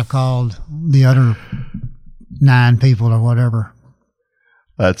they might have called the other 9 people or whatever.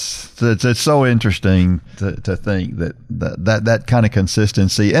 It's so interesting to think that kind of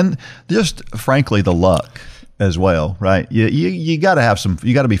consistency, and just frankly the luck as well, right? You got to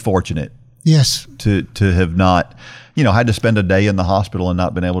you got to be fortunate. Yes. To have not, had to spend a day in the hospital and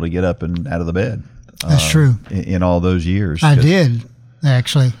not been able to get up and out of the bed. That's true. In all those years. I did,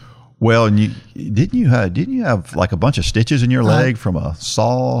 actually. Well, and didn't you have like a bunch of stitches in your leg from a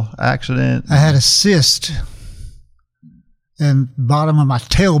saw accident? I had a cyst in the bottom of my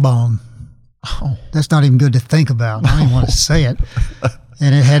tailbone. Oh. That's not even good to think about. I don't even want to say it.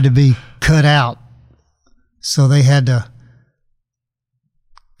 And it had to be cut out. So they had to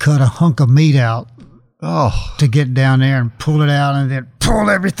cut a hunk of meat out to get down there and pull it out, and then pull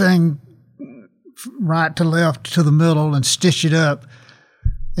everything right to left to the middle and stitch it up.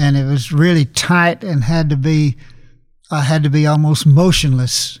 And it was really tight and I had to be almost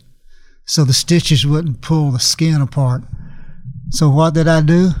motionless so the stitches wouldn't pull the skin apart. So what did I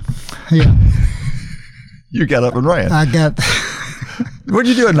do? Yeah. You got up and ran. What'd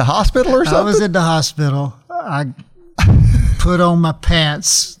you do, in the hospital or something? I was in the hospital. I put on my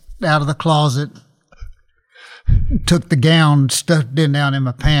pants out of the closet, took the gown, stuffed it down in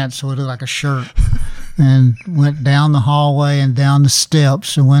my pants so it looked like a shirt, and went down the hallway and down the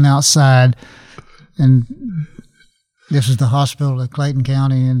steps and went outside. And this is the hospital at Clayton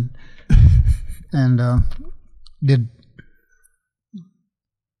County, and did,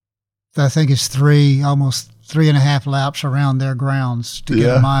 I think it's almost 3.5 laps around their grounds to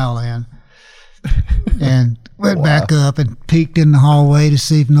get a mile in. And went back up and peeked in the hallway to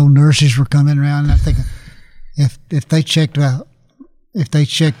see if no nurses were coming around. And I think if they checked out if they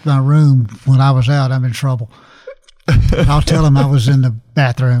checked my room when I was out, I'm in trouble. I'll tell them I was in the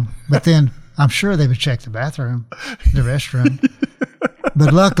bathroom, but then I'm sure they would check the bathroom, the restroom.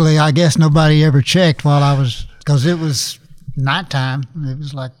 But luckily, I guess nobody ever checked while I was, because it was nighttime. It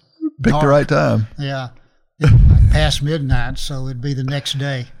was like Pick the right time. Yeah. It was like past midnight, so it'd be the next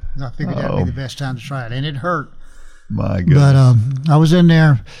day. I figured that'd be the best time to try it. And it hurt. My goodness. But I was in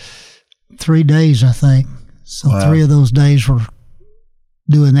there 3 days, I think. So 3 of those days were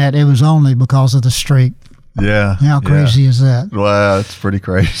doing that. It was only because of the streak. Yeah. How crazy is that? Wow, it's pretty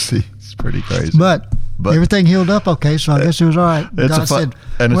crazy. It's pretty crazy. But everything healed up okay, so I guess it was all right. It's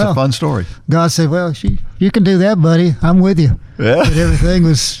a fun story. God said, well, you can do that, buddy. I'm with you. Yeah. But everything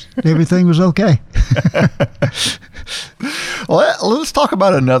was okay. Well, let's talk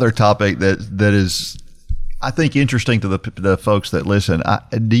about another topic that is, I think, interesting to the folks that listen.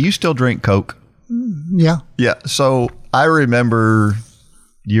 Do you still drink Coke? Yeah. Yeah. So I remember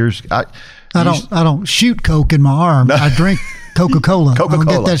years. I don't shoot Coke in my arm. No. I drink Coca-Cola.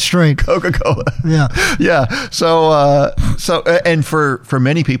 Coca-Cola. I'll get that straight. Coca-Cola. Yeah. Yeah. So and for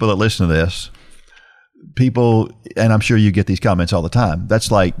many people that listen to this, and I'm sure you get these comments all the time,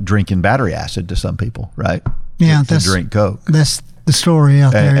 that's like drinking battery acid to some people, right? Yeah. To drink Coke. That's the story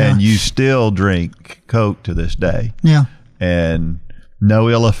out there. And you still drink Coke to this day. Yeah. And no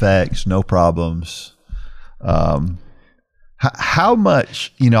ill effects, no problems. How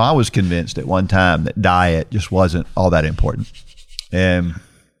much, I was convinced at one time that diet just wasn't all that important. And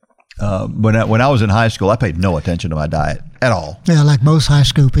when I was in high school, I paid no attention to my diet at all. Yeah, like most high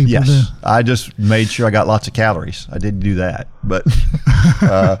school people do. I just made sure I got lots of calories. I didn't do that, but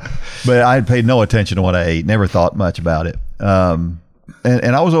I paid no attention to what I ate. Never thought much about it.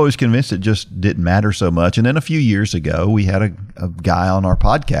 And I was always convinced it just didn't matter so much. And then a few years ago, we had a guy on our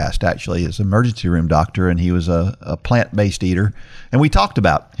podcast, actually, as an emergency room doctor, and he was a plant-based eater. And we talked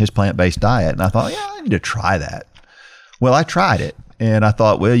about his plant-based diet, and I thought, I need to try that. Well, I tried it, and I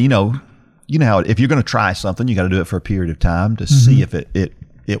thought, well, you know how if you're going to try something, you got to do it for a period of time to see if it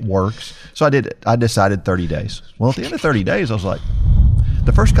works. So I did it. I decided 30 days. Well, at the end of 30 days, I was like,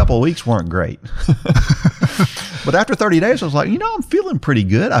 the first couple of weeks weren't great. But after 30 days, I was like, I'm feeling pretty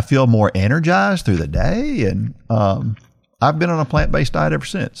good. I feel more energized through the day. And I've been on a plant-based diet ever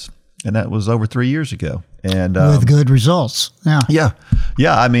since. And that was over 3 years ago. And with good results. Yeah.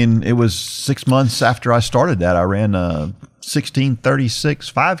 I mean, it was 6 months after I started that. I ran a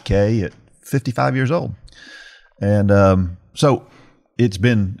 1636 5K at 55 years old. And so it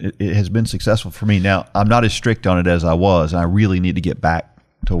has been successful for me. Now, I'm not as strict on it as I was. And I really need to get back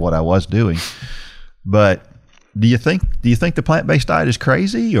to what I was doing. But do you think the plant-based diet is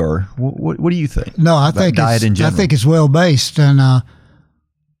crazy, or what do you think? No, I think it's well based, and I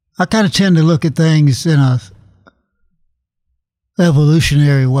kind of tend to look at things in a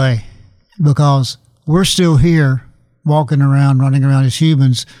evolutionary way, because we're still here walking around, running around as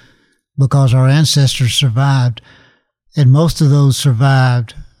humans because our ancestors survived, and most of those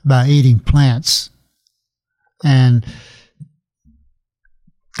survived by eating plants, and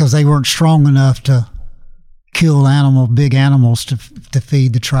because they weren't strong enough to kill big animals to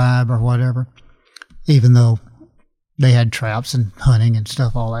feed the tribe or whatever, even though they had traps and hunting and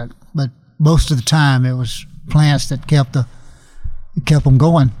stuff, all that. But most of the time it was plants that kept them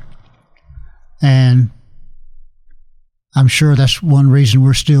going. And I'm sure that's one reason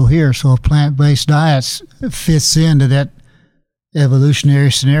we're still here. So a plant-based diet fits into that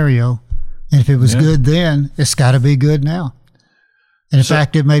evolutionary scenario. And if it was good then, it's got to be good now. And in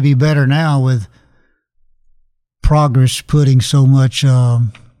fact, it may be better now with progress putting so much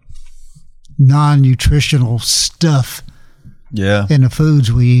non-nutritional stuff in the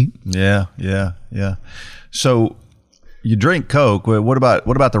foods we eat. Yeah. So you drink Coke. What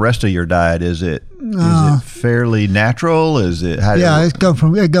about the rest of your diet? Is it fairly natural? Is it?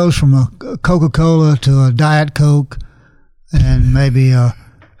 It goes from a Coca-Cola to a Diet Coke, and maybe a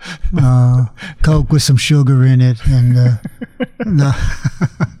Coke with some sugar in it, and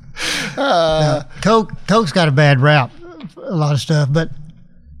Coke's got a bad rap, a lot of stuff, but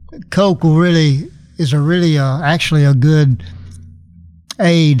Coke is actually a good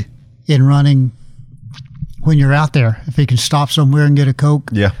aid in running when you're out there. If you can stop somewhere and get a Coke,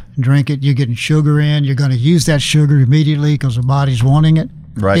 and drink it, you're getting sugar in. You're going to use that sugar immediately because the body's wanting it.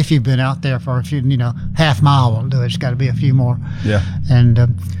 Right. If you've been out there for a few, half mile won't do it. It's got to be a few more. Yeah. And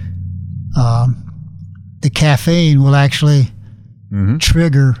the caffeine will actually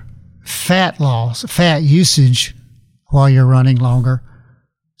trigger fat loss, fat usage while you're running longer.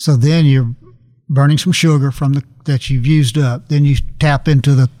 So then you're burning some sugar that you've used up. Then you tap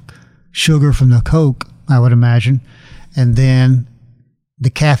into the sugar from the Coke, I would imagine, and then the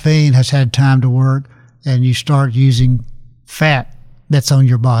caffeine has had time to work, and you start using fat that's on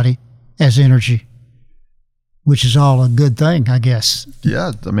your body as energy, which is all a good thing, I guess.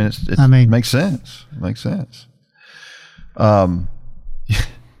 Yeah, I mean, it makes sense. It makes sense.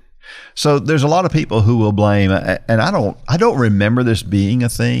 So there's a lot of people who will blame, and I don't remember this being a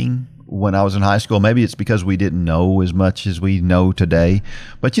thing when I was in high school. Maybe it's because we didn't know as much as we know today.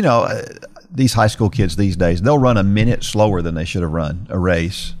 But these high school kids these days, they'll run a minute slower than they should have run a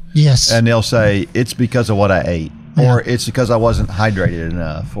race. Yes. And they'll say it's because of what I ate, or it's because I wasn't hydrated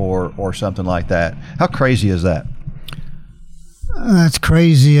enough, or something like that. How crazy is that? That's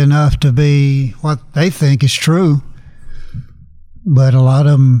crazy enough to be what they think is true, but a lot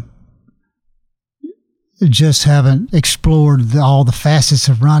of them just haven't explored all the facets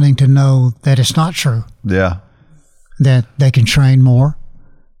of running to know that it's not true. Yeah. That they can train more.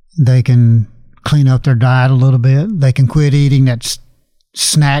 They can clean up their diet a little bit. They can quit eating that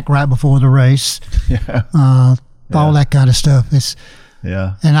snack right before the race. Yeah. All that kind of stuff.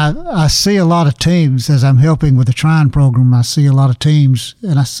 And I see a lot of teams, as I'm helping with the Trine program, I see a lot of teams,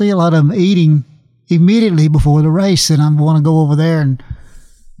 and I see a lot of them eating immediately before the race, and I want to go over there and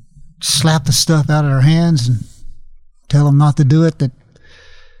slap the stuff out of their hands and tell them not to do it, that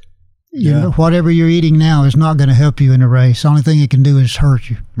you know, whatever you're eating now is not going to help you in the race. The only thing it can do is hurt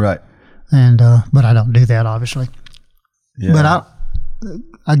you. Right. And but I don't do that, obviously. Yeah. But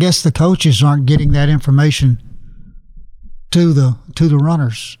I guess the coaches aren't getting that information to the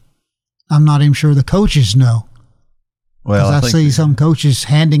runners. I'm not even sure the coaches know. Well, I see some coaches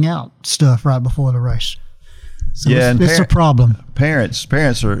handing out stuff right before the race. So it's a problem. Parents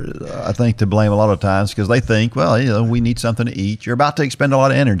are, I think, to blame a lot of times, because they think, well, we need something to eat. You're about to expend a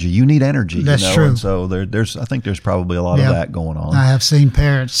lot of energy. You need energy. That's true. And so I think there's probably a lot of that going on. I have seen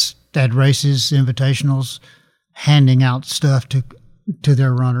parents at races, invitationals, handing out stuff to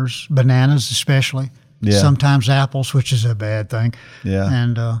their runners, bananas especially. Yeah. Sometimes apples, which is a bad thing. Yeah.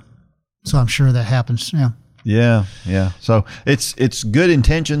 And so I'm sure that happens. Yeah. Yeah, yeah. So it's good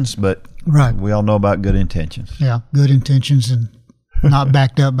intentions, but we all know about good intentions. Yeah, good intentions and not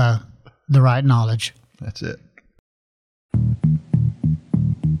backed up by the right knowledge. That's it.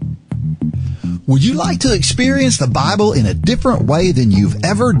 Would you like to experience the Bible in a different way than you've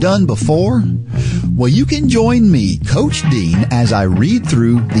ever done before? Well, you can join me, Coach Dean, as I read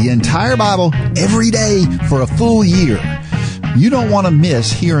through the entire Bible every day for a full year. You don't want to miss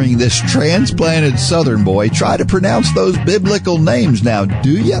hearing this transplanted Southern boy try to pronounce those biblical names now,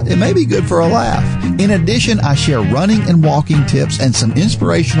 do you? It may be good for a laugh. In addition, I share running and walking tips and some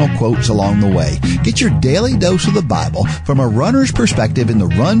inspirational quotes along the way. Get your daily dose of the Bible from a runner's perspective in the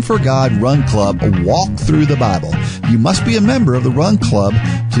Run for God Run Club Walk Through the Bible. You must be a member of the Run Club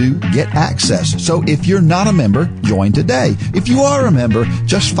to get access. So if you're not a member, join today. If you are a member,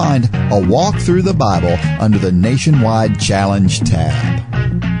 just find a Walk Through the Bible under the Nationwide Challenge tab.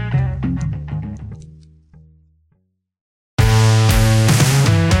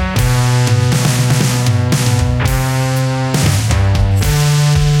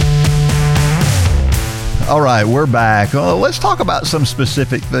 All right, we're back. Let's talk about some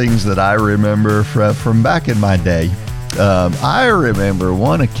specific things that I remember from back in my day. I remember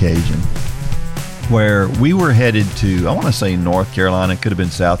one occasion where we were headed to, I want to say North Carolina, it could have been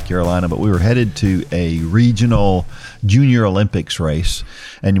South Carolina, but we were headed to a regional Junior Olympics race,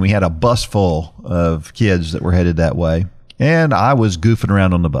 and we had a bus full of kids that were headed that way, and I was goofing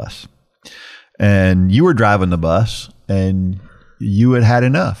around on the bus. And you were driving the bus, and you had had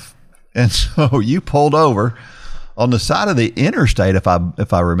enough. And so you pulled over on the side of the interstate, if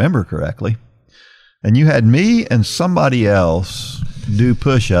I remember correctly, and you had me and somebody else do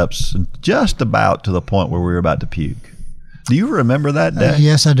push-ups just about to the point where we were about to puke. Do you remember that day?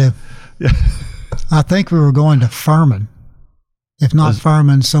 Yes, I do. Yeah. I think we were going to Furman. If not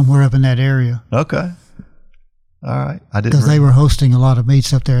Furman, somewhere up in that area. Okay. All right. I didn't. Because they were hosting a lot of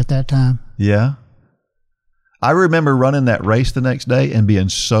meets up there at that time. Yeah. I remember running that race the next day and being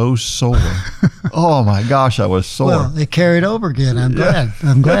so sore. Oh my gosh, I was sore. Well, it carried over again. I'm glad.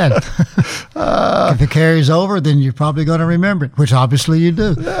 I'm glad. If it carries over, then you're probably going to remember it, which obviously you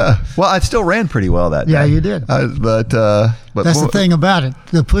do. Yeah. Well, I still ran pretty well that day. Yeah, you did. But that's the thing about it.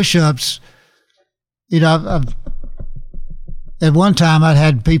 The push-ups, I've at one time I'd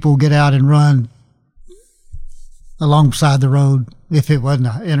had people get out and run alongside the road if it wasn't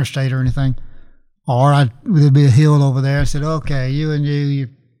an interstate or anything. Or there'd be a hill over there. I said, okay, you're going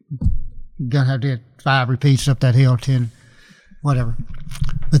to have to get 5 repeats up that hill, 10, whatever.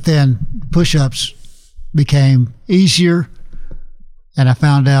 But then push-ups became easier, and I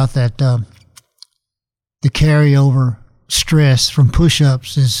found out that the carryover stress from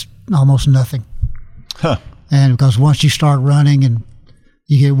push-ups is almost nothing. Huh. And because once you start running and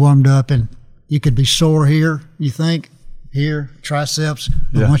you get warmed up, and you could be sore here, you think, here, triceps,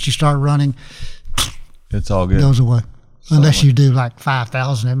 but once you start running, it's all good. It goes away. Unless you do like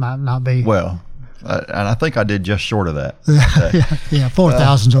 5,000, it might not be. Well, and I think I did just short of that. yeah,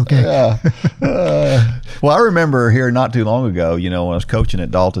 4,000's okay. Well, I remember here not too long ago, when I was coaching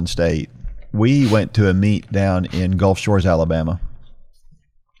at Dalton State, we went to a meet down in Gulf Shores, Alabama.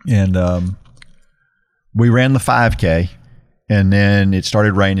 And we ran the 5K, and then it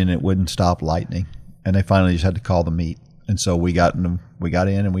started raining. It wouldn't stop lightning, and they finally just had to call the meet. And so we got in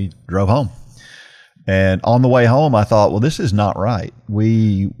and we drove home. And on the way home, I thought, well, this is not right.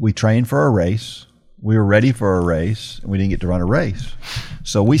 We trained for a race. We were ready for a race, and we didn't get to run a race.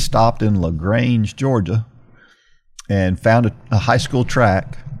 So we stopped in LaGrange, Georgia, and found a high school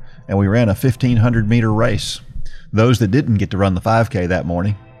track, and we ran a 1,500-meter race. Those that didn't get to run the 5K that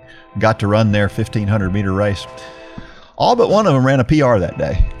morning got to run their 1,500-meter race. All but one of them ran a PR that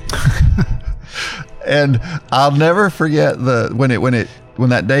day. And I'll never forget when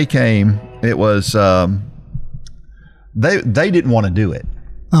that day came. It was they didn't want to do it.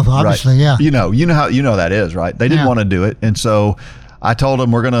 Oh, obviously, right? Yeah. You know that is, right? They didn't want to do it, and so I told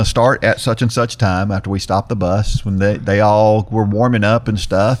them we're going to start at such and such time after we stopped the bus. When they all were warming up and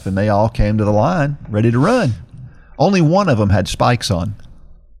stuff, and they all came to the line ready to run. Only one of them had spikes on,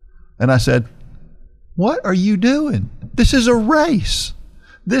 and I said, "What are you doing? This is a race.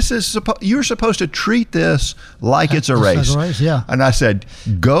 You're supposed to treat this like it's a race." Like a race, yeah. And I said,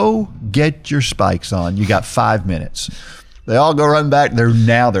 "Go get your spikes on. You got 5 minutes." They all go run back.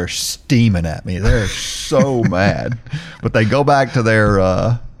 They're steaming at me. They're so mad. But they go back to their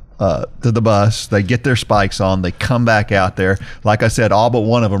to the bus. They get their spikes on. They come back out there. Like I said, all but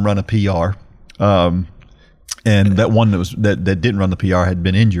one of them run a PR. And that one that didn't run the PR had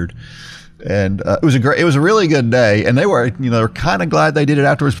been injured. And it was a really good day, and they were kind of glad they did it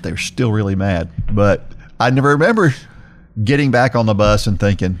afterwards, but they were still really mad. But I never remember getting back on the bus and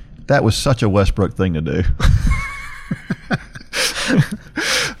thinking that was such a Westbrook thing to do.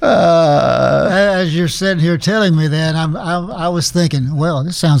 As you're sitting here telling me that, I was thinking, well,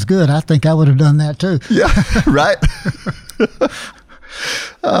 this sounds good. I think I would have done that too. Yeah, right.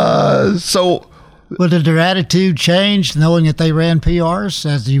 So. Well, did their attitude change knowing that they ran PRs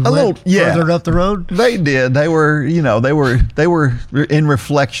as you went further up the road? They did. They were in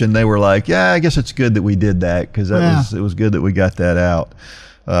reflection. They were like, yeah, I guess it's good that we did that because it was good that we got that out.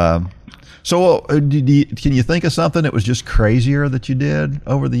 So can you think of something that was just crazier that you did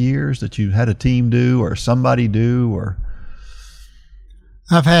over the years that you had a team do or somebody do or?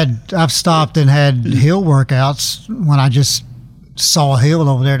 I've stopped and had hill workouts when I just saw a hill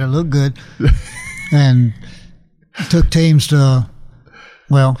over there that looked good. And took teams to,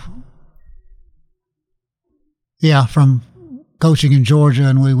 from coaching in Georgia,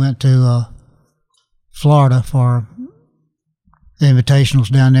 and we went to Florida for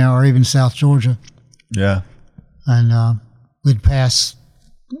invitationals down there, or even South Georgia. Yeah. And we'd pass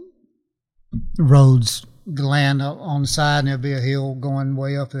roads, the land on the side, and there'd be a hill going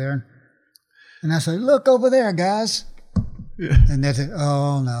way up there. And I said, "Look over there, guys." Yeah. And they'd say,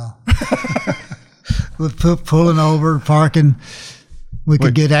 "Oh, no." We'd pulling over, parking. We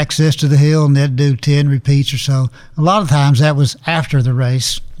could get access to the hill, and they'd do 10 repeats or so. A lot of times that was after the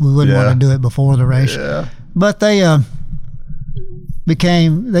race. We wouldn't want to do it before the race. Yeah. But they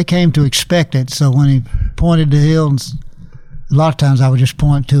came to expect it. So when he pointed the hill, and a lot of times I would just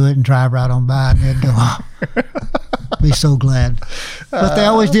point to it and drive right on by, and they'd go, "Oh, be so glad." But they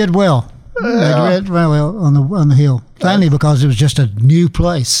always did well. They did well on the hill, mainly because it was just a new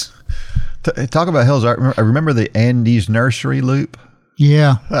place. Talk about hills. I remember the Andes Nursery Loop.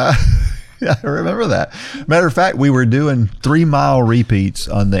 Yeah. Yeah, I remember that. Matter of fact, we were doing 3-mile repeats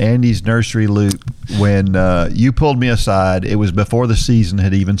on the Andes Nursery Loop when you pulled me aside. It was before the season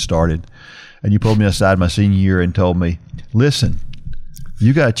had even started. And you pulled me aside my senior year and told me, "Listen,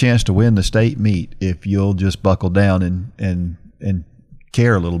 you got a chance to win the state meet if you'll just buckle down and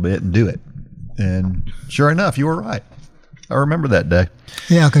care a little bit and do it." And sure enough, you were right. I remember that day.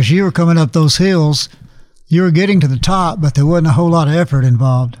 Yeah, because you were coming up those hills. You were getting to the top, but there wasn't a whole lot of effort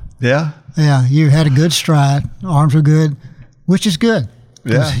involved. Yeah? Yeah, you had a good stride. Arms were good, which is good.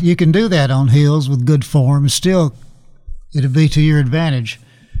 Yeah. You can do that on hills with good form, and still it'll be to your advantage.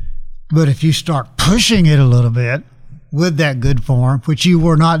 But if you start pushing it a little bit with that good form, which you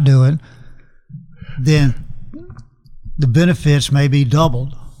were not doing, then the benefits may be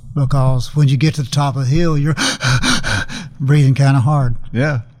doubled. Because when you get to the top of the hill, you're breathing kind of hard.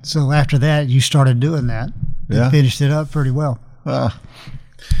 Yeah. So after that, you started doing that. Yeah. and finished it up pretty well. Well,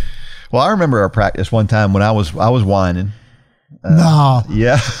 I remember our practice one time when I was whining. No.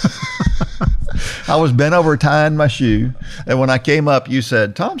 Yeah. I was bent over tying my shoe, and when I came up, you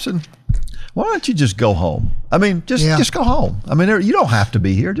said, "Thompson, why don't you just go home? I mean, just go home. I mean, you don't have to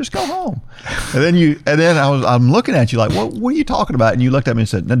be here. Just go home." And then I'm looking at you like, what are you talking about? And you looked at me and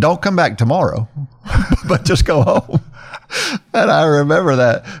said, "No, don't come back tomorrow, but just go home." And I remember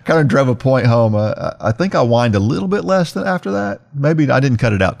that kind of drove a point home. I think I whined a little bit less than after that. Maybe I didn't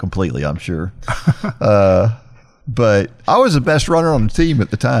cut it out completely, I'm sure. But I was the best runner on the team at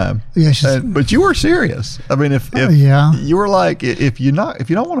the time. Yes. But you were serious. I mean, if you were like, if you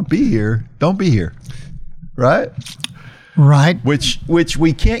don't want to be here, don't be here. Right? Right. Which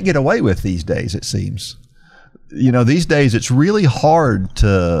we can't get away with these days, it seems. These days it's really hard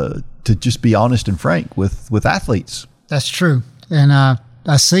to just be honest and frank with athletes. That's true. And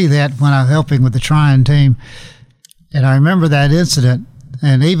I see that when I'm helping with the Tryon team. And I remember that incident.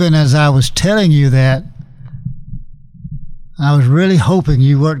 And even as I was telling you that, I was really hoping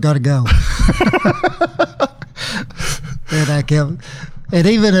you weren't going to go. And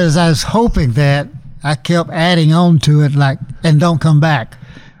even as I was hoping that, I kept adding on to it and don't come back.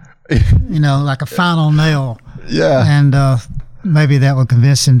 Like a final nail. Yeah. And maybe that would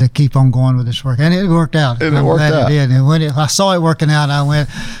convince him to keep on going with this work. And it worked out. And it worked out. It did. And when I saw it working out, I went,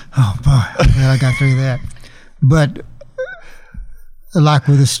 oh, boy, I got through that. But like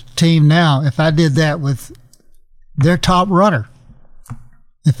with this team now, if I did that with their top runner,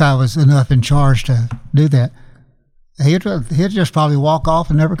 if I was enough in charge to do that, he'd just probably walk off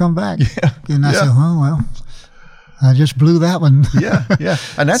and never come back. Yeah. And I said, oh, well, I just blew that one. Yeah.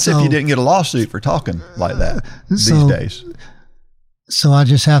 And that's if you didn't get a lawsuit for talking like that these days. So I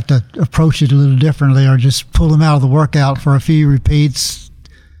just have to approach it a little differently, or just pull him out of the workout for a few repeats,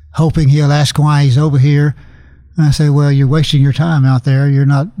 hoping he'll ask why he's over here. And I say, well, you're wasting your time out there. You're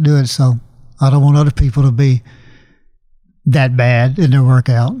not doing it. So I don't want other people to be that bad in their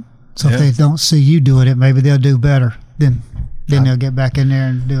workout. So if they don't see you doing it, maybe they'll do better. Then they'll get back in there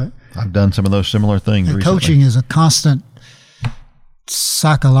and do it. I've done some of those similar things recently. Coaching is a constant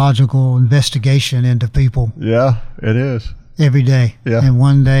psychological investigation into people. Yeah, it is. Every day. Yeah. And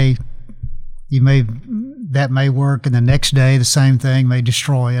one day that may work, and the next day the same thing may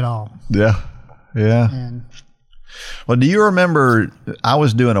destroy it all. Yeah. And well, do you remember I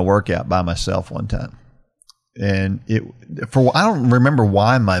was doing a workout by myself one time? And I don't remember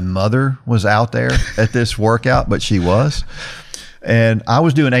why my mother was out there at this workout, but she was. And I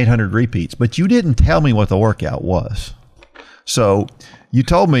was doing 800 repeats, but you didn't tell me what the workout was. So you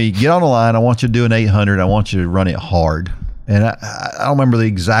told me, get on the line. I want you to do an 800. I want you to run it hard. And I don't remember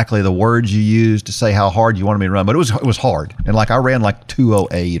exactly the words you used to say how hard you wanted me to run, but it was hard. And I ran like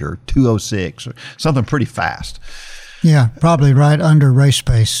 208 or 206 or something pretty fast. Yeah, probably right under race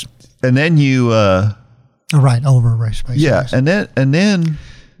pace. And then you right over race pace. Yeah, and then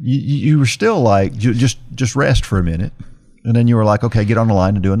you were still like, just rest for a minute. And then you were like, okay, get on the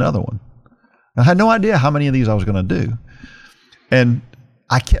line and do another one. I had no idea how many of these I was going to do. And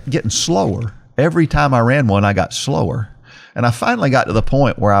I kept getting slower. Every time I ran one, I got slower. And I finally got to the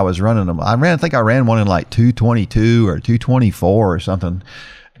point where I was running them. I think I ran one in like 222 or 224 or something.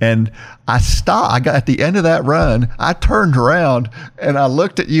 And I stopped. I got at the end of that run, I turned around and I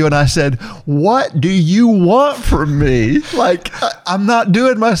looked at you and I said, what do you want from me? Like, I'm not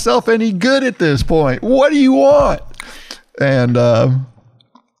doing myself any good at this point. What do you want? And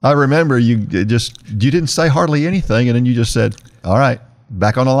I remember you didn't say hardly anything. And then you just said, all right,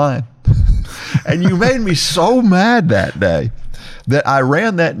 back on the line. And you made me so mad that day that I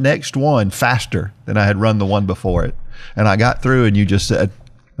ran that next one faster than I had run the one before it. And I got through and you just said,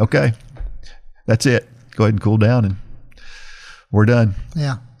 okay, that's it. Go ahead and cool down and we're done.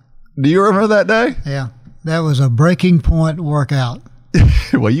 Yeah. Do you remember that day? Yeah. That was a breaking point workout.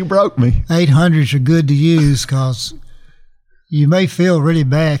 Well, you broke me. 800s are good to use because you may feel really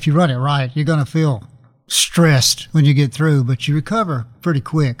bad. If you run it right, you're going to feel stressed when you get through, but you recover pretty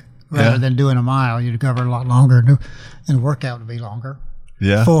quick. Rather than doing a mile, you recover a lot longer, and the workout would be longer.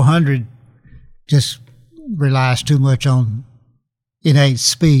 Yeah. 400 just relies too much on innate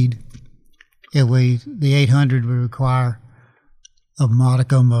speed. The 800 would require a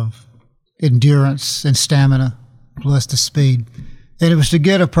modicum of endurance and stamina plus the speed. And it was to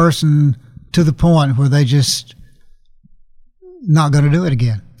get a person to the point where they just not going to do it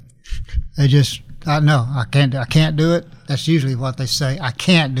again. They just, I can't do it. That's usually what they say. I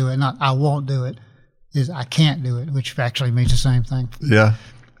can't do it, not I won't do it. Is I can't do it, which actually means the same thing. Yeah.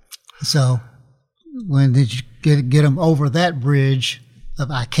 So when did you get them over that bridge of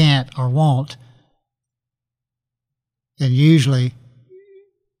I can't or won't, And usually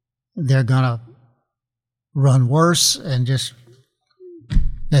they're going to run worse and just,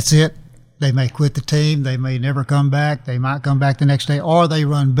 that's it. They may quit the team. They may never come back. They might come back the next day, or they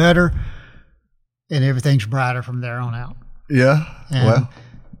run better and everything's brighter from there on out. Yeah. And well,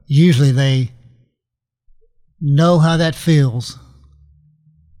 usually they know how that feels.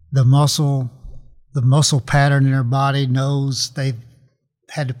 The muscle pattern in their body knows they've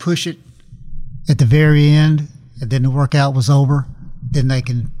had to push it at the very end, and then the workout was over. Then they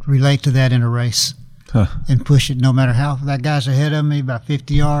can relate to that in a race and push it, no matter how that guy's ahead of me by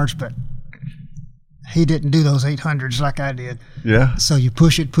 50 yards, but he didn't do those 800s like I did. Yeah. So you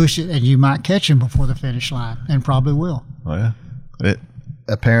push it, and you might catch him before the finish line, and probably will. Oh, yeah. It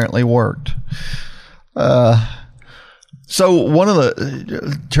apparently worked. So one of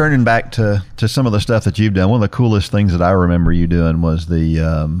the, turning back to some of the stuff that you've done, one of the coolest things that I remember you doing was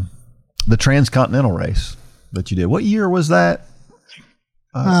the transcontinental race that you did. What year was that?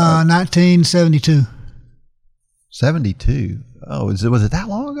 1972. 72. Oh, was it that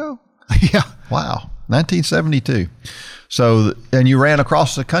long ago? Yeah. Wow. 1972. So, and you ran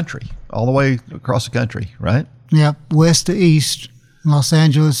across the country, all the way across the country, right? Yeah, west to east, Los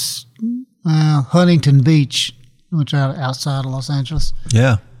Angeles, Huntington Beach, which is outside of Los Angeles.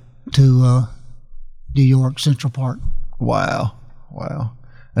 Yeah. To New York, Central Park. Wow.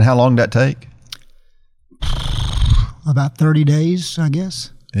 And how long did that take? About 30 days, I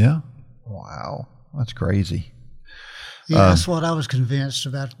guess. Yeah. Wow. That's crazy. Yeah, that's what I was convinced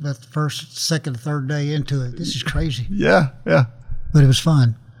about the first, second, third day into it. This is crazy. Yeah. But it was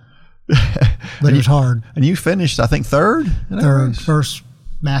fun. But it was hard. And you finished, I think, third? First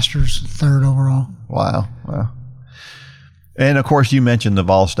Masters, third overall. Wow. And, of course, you mentioned the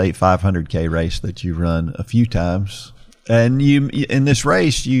Vol State 500K race that you've run a few times. And you in this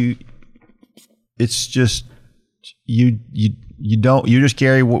race, it's just you just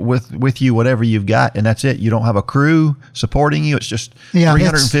carry with you whatever you've got, and that's it. You don't have a crew supporting you. It's just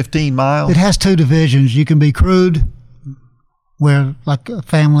 315 miles. It has two divisions. You can be crewed, where like a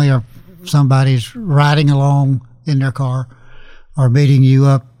family or somebody's riding along in their car or meeting you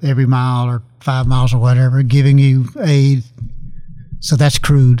up every mile or 5 miles or whatever, giving you aid. So that's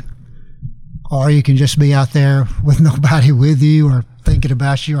crewed. Or you can just be out there with nobody with you or thinking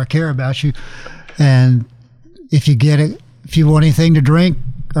about you or care about you. And if you get it, if you want anything to drink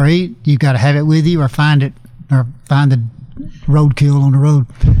or eat, you got to have it with you or find it, or find the roadkill on the road.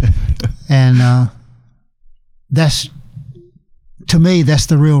 And that's, to me, that's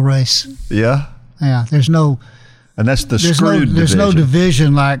the real race. Yeah. There's no, and that's the screwed division. There's no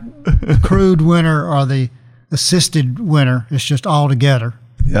division like the crewed winner or the assisted winner. It's just all together.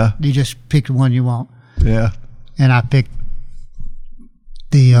 Yeah. You just pick the one you want. Yeah. And I picked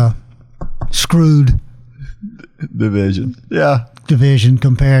the screwed division. Yeah. Division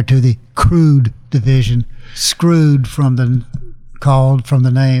compared to the crewed division. Screwed from the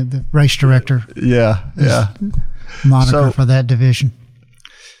name, the race director. Yeah. Moniker for that division.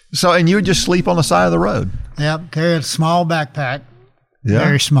 So, and you would just sleep on the side of the road? Yep. Carry a small backpack. Yeah.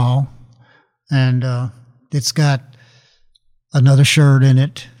 Very small. And it's got another shirt in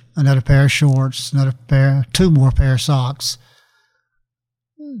it, another pair of shorts, two more pair of socks,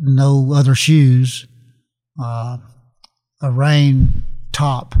 no other shoes, a rain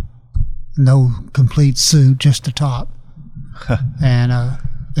top, no complete suit, just the top. And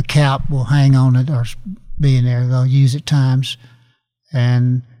the cap will hang on it or be in there. They'll use at times.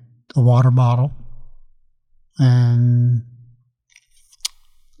 And a water bottle and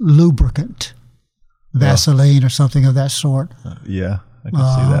lubricant, Vaseline or something of that sort. Yeah, I can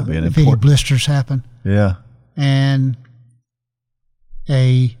see that being if important. Any blisters happen. Yeah. And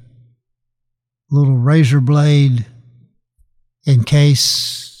a little razor blade in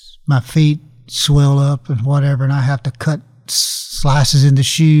case my feet swell up and whatever, and I have to cut slices in the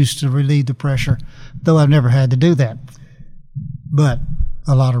shoes to relieve the pressure, though I've never had to do that. But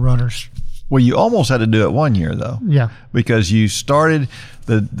a lot of runners. Well, you almost had to do it one year, though. Yeah. Because you started,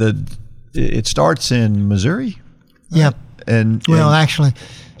 it starts in Missouri? Right? Yep. And actually,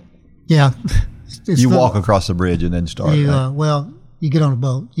 yeah. You walk across the bridge and then start. You get on a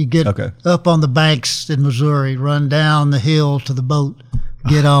boat. You get up on the banks in Missouri, run down the hill to the boat,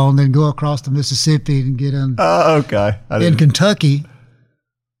 get on, then go across the Mississippi and get in. Oh, okay. In Kentucky,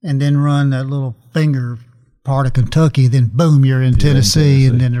 and then run that little finger part of Kentucky, then boom, you're in Tennessee,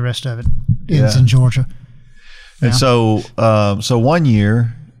 and then the rest of it ends in Georgia. And so 1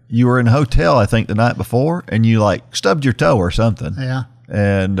 year you were in a hotel, I think, the night before, and you like stubbed your toe or something. Yeah.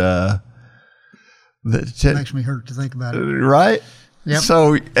 And makes me hurt to think about it. Right? Yep.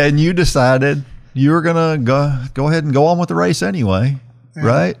 So, and you decided you were going to go ahead and go on with the race anyway,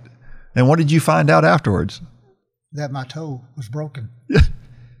 right? And what did you find out afterwards? That my toe was broken.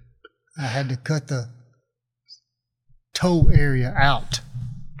 I had to cut the toe area out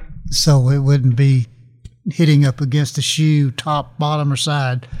so it wouldn't be hitting up against the shoe, top, bottom, or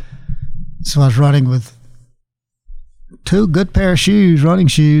side. So I was running with 2 good pair of shoes, running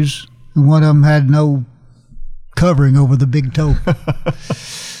shoes, and one of them had no covering over the big toe.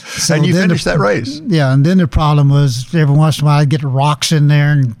 So and you finished that race. Yeah, and then the problem was every once in a while I'd get rocks in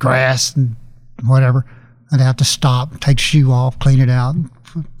there and grass and whatever. I'd have to stop, take the shoe off, clean it out, and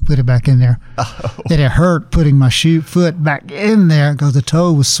put it back in there. Oh. And it hurt putting my foot back in there because the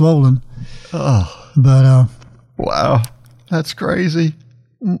toe was swollen. Oh, but wow, that's crazy.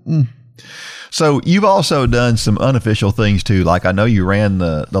 Mm-mm. So you've also done some unofficial things too. Like I know you ran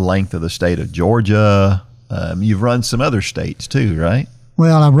the length of the state of Georgia. You've run some other states too, right?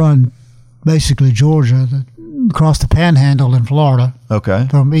 Well, I run basically Georgia, across the Panhandle in Florida. Okay.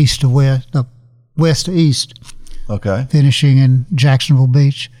 From east to west, west to east. Okay. Finishing in Jacksonville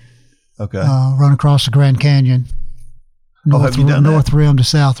Beach. Okay. Run across the Grand Canyon. Have you done North Rim to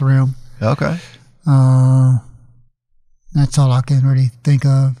South Rim. Okay. That's all I can really think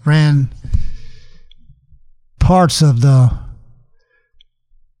of. Ran parts of the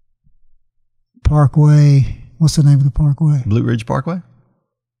Parkway. What's the name of the Parkway? Blue Ridge Parkway?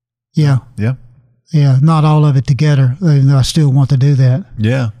 Yeah. Yeah. Yeah, not all of it together, even though I still want to do that.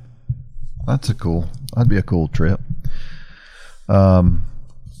 Yeah. That'd be a cool trip. I've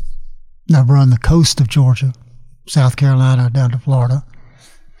run the coast of Georgia, South Carolina, down to Florida.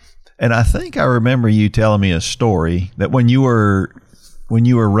 And I think I remember you telling me a story that when you were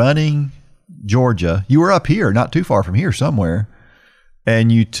running Georgia, you were up here, not too far from here somewhere,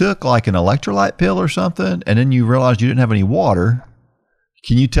 and you took like an electrolyte pill or something, and then you realized you didn't have any water.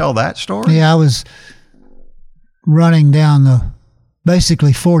 Can you tell that story? Yeah, I was running down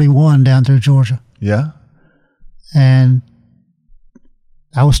basically 41 down through Georgia. Yeah. And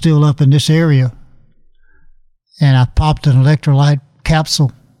I was still up in this area, and I popped an electrolyte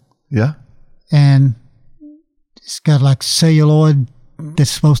capsule. Yeah. And it's got like celluloid that's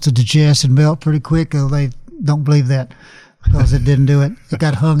supposed to digest and melt pretty quick. They don't believe that because it didn't do it. It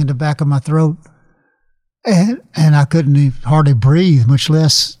got hung in the back of my throat. And I couldn't hardly breathe, much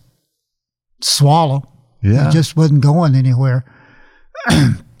less swallow. Yeah. It just wasn't going anywhere.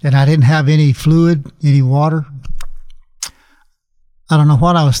 And I didn't have any fluid, any water. I don't know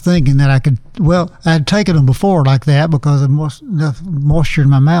what I was thinking that I could, well, I had taken them before like that because of enough moisture in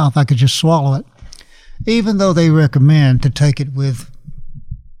my mouth, I could just swallow it. Even though they recommend to take it with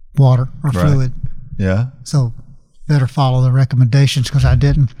water or fluid. Yeah. So better follow the recommendations because I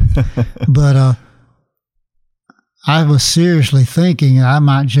didn't. But I was seriously thinking I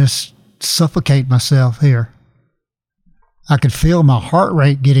might just suffocate myself here. I could feel my heart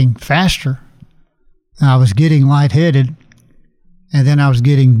rate getting faster. And I was getting lightheaded. And then I was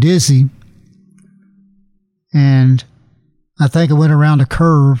getting dizzy. And I think I went around a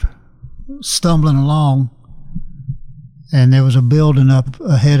curve, stumbling along. And there was a building up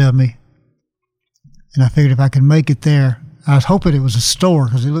ahead of me. And I figured if I could make it there, I was hoping it was a store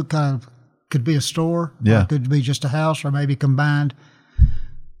because it looked could be a store. Yeah. Or it could be just a house or maybe combined.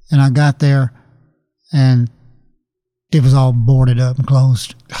 And I got there and it was all boarded up and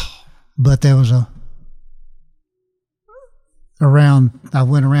closed. But there was I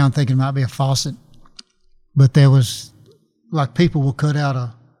went around thinking it might be a faucet, but there was like people will cut out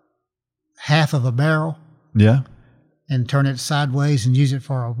a half of a barrel. Yeah. And turn it sideways and use it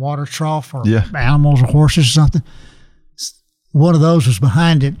for a water trough for animals or horses or something. One of those was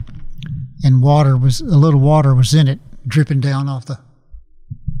behind it, and a little water was in it, dripping down off the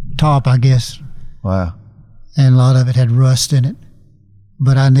top, I guess. Wow. And a lot of it had rust in it.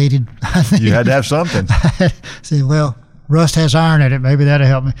 But I think you had to have something. I said, well, rust has iron in it. Maybe that'll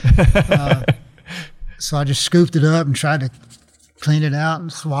help me. So I just scooped it up and tried to clean it out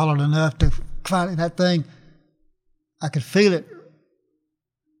and swallowed enough to finally that thing. I could feel it,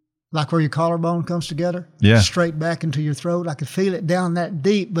 like where your collarbone comes together, straight back into your throat. I could feel it down that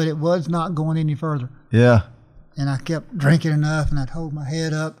deep, but it was not going any further. Yeah. And I kept drinking enough, and I'd hold my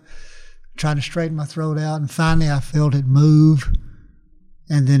head up, try to straighten my throat out, and finally I felt it move,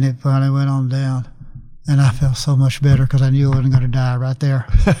 and then it finally went on down. And I felt so much better because I knew I wasn't going to die right there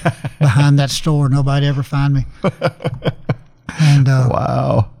behind that store. Nobody ever find me. And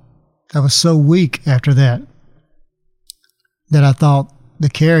wow. I was so weak after that I thought the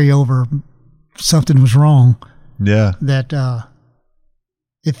carryover, something was wrong. Yeah. That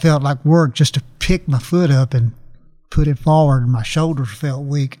it felt like work just to pick my foot up and put it forward. And my shoulders felt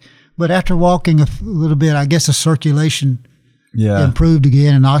weak. But after walking a little bit, I guess the circulation Yeah. improved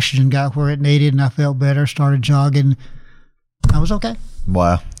again, and oxygen got where it needed, and I felt better, started jogging. I was okay.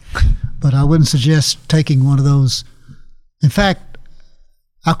 Wow. But I wouldn't suggest taking one of those. In fact,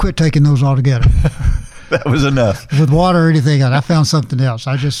 I quit taking those altogether. That was enough. With water or anything, I found something else.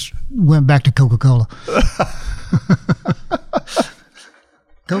 I just went back to Coca-Cola.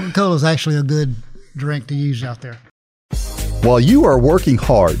 Coca-Cola is actually a good drink to use out there. While you are working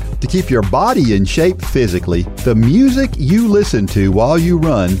hard to keep your body in shape physically, the music you listen to while you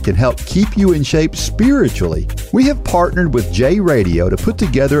run can help keep you in shape spiritually. We have partnered with J Radio to put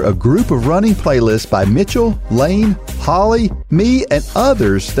together a group of running playlists by Mitchell, Lane, Holly, me, and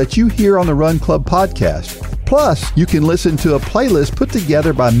others that you hear on the Run Club podcast. Plus, you can listen to a playlist put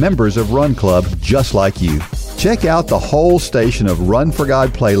together by members of Run Club just like you. Check out the whole station of Run for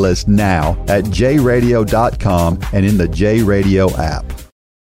God playlists now at jradio.com and in the J Radio app.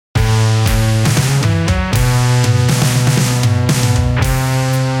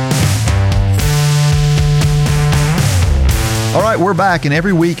 All right, we're back, and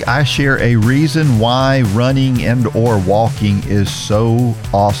every week I share a reason why running and or walking is so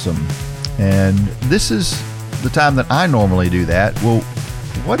awesome. And this is the time that I normally do that. Well,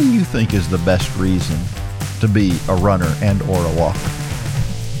 what do you think is the best reason to be a runner and or a walker?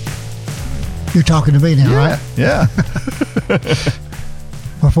 You're talking to me now, right? Yeah.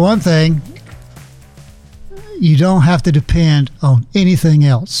 Well, for one thing, you don't have to depend on anything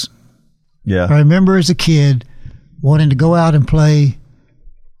else. Yeah. I remember as a kid wanting to go out and play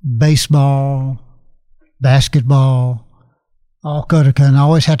baseball, basketball, all kind. I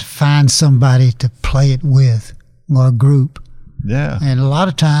always had to find somebody to play it with, or a group. Yeah. And a lot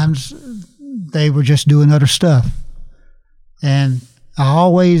of times they were just doing other stuff. And I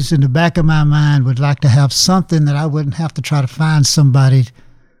always, in the back of my mind, would like to have something that I wouldn't have to try to find somebody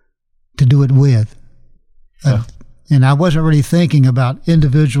to do it with. And I wasn't really thinking about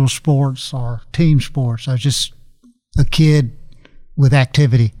individual sports or team sports. I was just a kid with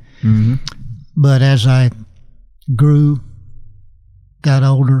activity. Mm-hmm. But as I grew, got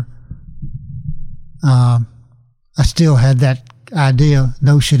older, I still had that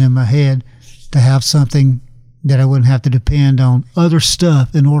notion in my head to have something that I wouldn't have to depend on other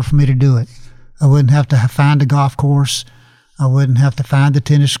stuff in order for me to do it. I wouldn't have to find a golf course. I wouldn't have to find the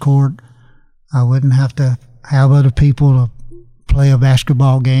tennis court. I wouldn't have to have other people to play a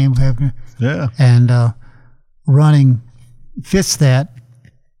basketball game. Yeah. And running fits that,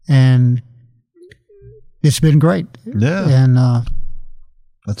 and it's been great. Yeah. And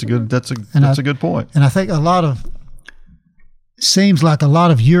That's a good point. And I think seems like a lot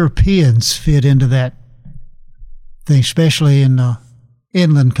of Europeans fit into that thing, especially in the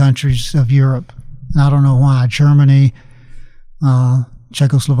inland countries of Europe. And I don't know why. Germany,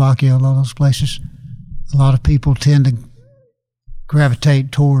 Czechoslovakia, a lot of those places. A lot of people tend to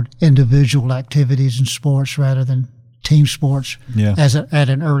gravitate toward individual activities and sports rather than team sports at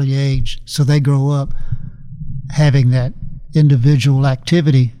an early age. So they grow up having that individual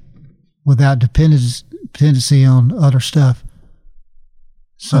activity without dependency on other stuff.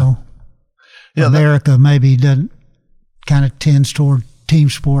 So America maybe doesn't, kind of tends toward team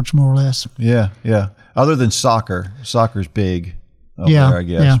sports more or less. Yeah, yeah. Other than soccer's big there, I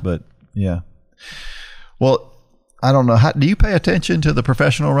guess. Yeah. But yeah. Well, I don't know. Do you pay attention to the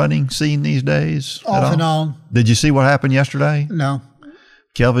professional running scene these days? Off and on. Did you see what happened yesterday? No.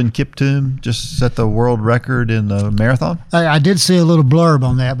 Kelvin Kiptum just set the world record in the marathon. I did see a little blurb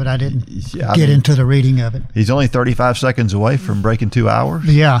on that, but I didn't get into the reading of it. He's only 35 seconds away from breaking 2 hours.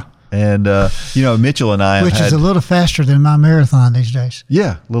 Yeah. And, Mitchell and I Which is a little faster than my marathon these days.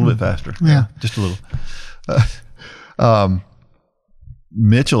 Yeah, a little bit faster. Yeah. Just a little.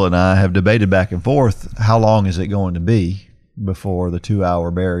 Mitchell and I have debated back and forth, how long is it going to be before the 2 hour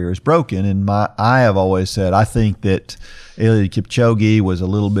barrier is broken? And I have always said, I think that Eliud Kipchoge was a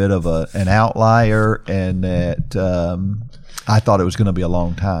little bit of an outlier, and that I thought it was going to be a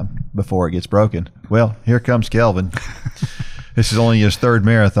long time before it gets broken. Well, here comes Kelvin. This is only his third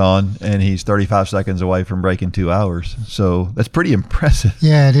marathon, and he's 35 seconds away from breaking 2 hours. So that's pretty impressive.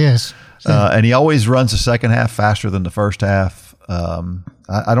 Yeah, it is. And he always runs the second half faster than the first half.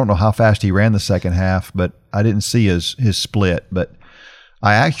 I don't know how fast he ran the second half, but I didn't see his split. But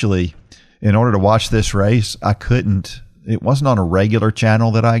I actually, in order to watch this race, it wasn't on a regular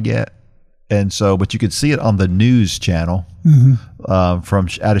channel that I get. And so, but you could see it on the news channel from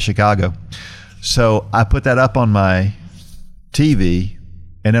out of Chicago. So I put that up on my TV,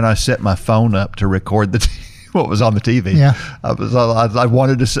 and then I set my phone up to record what was on the TV. Yeah. I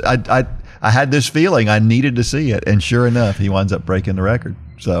wanted to. I had this feeling I needed to see it, and sure enough, he winds up breaking the record.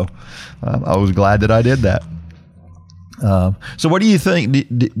 So I was glad that I did that. So what do you think?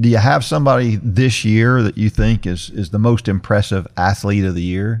 Do you have somebody this year that you think is the most impressive athlete of the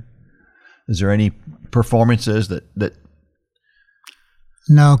year? Is there any performances that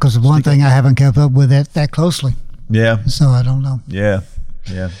No, because one thing I haven't kept up with that closely. Yeah. So I don't know. Yeah.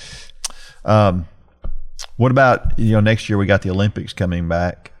 What about, next year we got the Olympics coming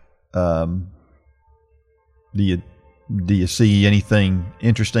back. Do you see anything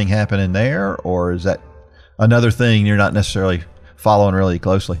interesting happening there, or is that another thing you're not necessarily following really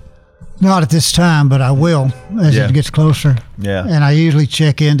closely? Not at this time, but I will as it gets closer. Yeah. And I usually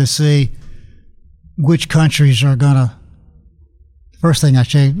check in to see which countries are going to, first thing I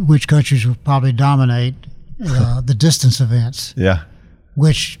check, which countries will probably dominate the distance events. Yeah.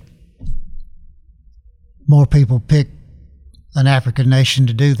 Which more people pick an African nation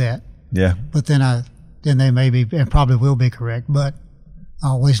to do that. Yeah. But then they may be, and probably will be correct, but I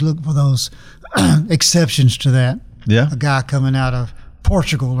always look for those exceptions to that. Yeah. A guy coming out of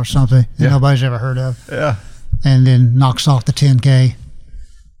Portugal or something that nobody's ever heard of. Yeah. And then knocks off the 10K.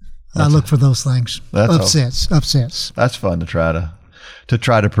 I look for those things. Upsets. That's fun to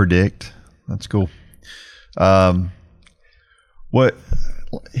try to predict. That's cool.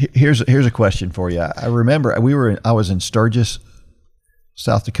 Here's a question for you. I remember I was in Sturgis,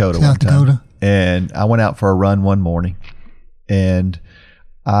 South Dakota one time, and I went out for a run one morning, and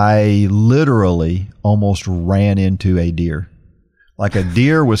I literally almost ran into a deer. Like a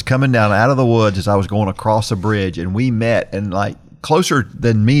deer was coming down out of the woods as I was going across a bridge, and we met, and like closer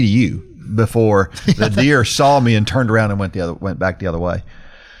than me to you, before the deer saw me and turned around and went back the other way.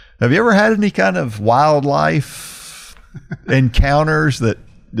 Have you ever had any kind of wildlife encounters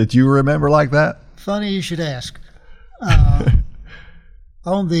that you remember like that? Funny you should ask.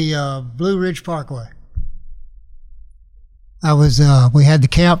 On the Blue Ridge Parkway, I was we had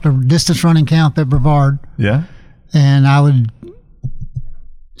the distance running camp at Brevard. Yeah. And I would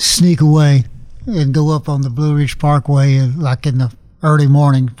sneak away and go up on the Blue Ridge Parkway like in the early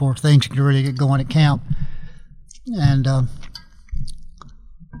morning before things could really get going at camp, and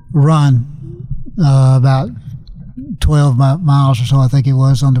run about 12 miles or so, I think it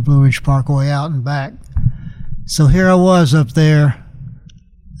was, on the Blue Ridge Parkway out and back. So here I was up there,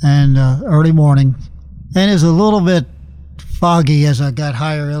 and early morning, and it was a little bit foggy as I got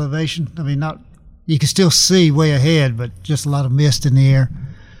higher elevation. I mean, you can still see way ahead, but just a lot of mist in the air.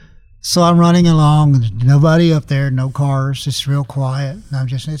 So I'm running along, nobody up there, no cars, it's real quiet. And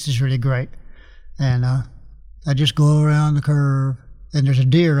this is really great. And I just go around the curve, and there's a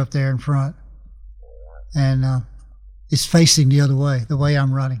deer up there in front. And it's facing the other way, the way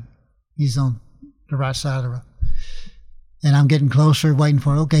I'm running. He's on the right side of the road. And I'm getting closer, waiting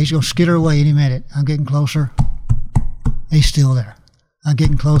for it. Okay, he's going to skitter away any minute. I'm getting closer. He's still there. I'm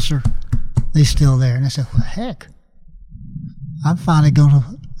getting closer. He's still there. And I said, well, heck, I'm finally going to,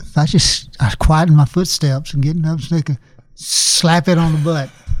 if I quieten my footsteps and getting up, so they could slap it on the butt.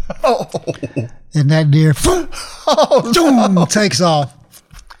 Oh. And that deer takes off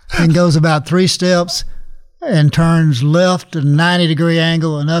and goes about 3 steps and turns left at a 90-degree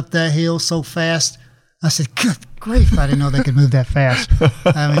angle and up that hill so fast. I said, good grief, I didn't know they could move that fast.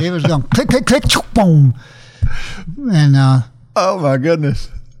 I mean, it was going click, click, click, boom. And oh my goodness.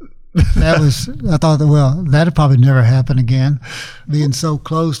 I thought that, that'd probably never happen again, being so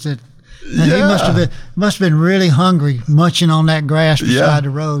close that he must have been really hungry, munching on that grass beside the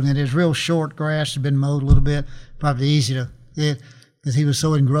road. And it's real short grass, had been mowed a little bit, probably easy to because he was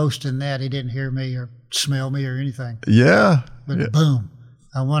so engrossed in that he didn't hear me or smell me or anything. Yeah. But boom.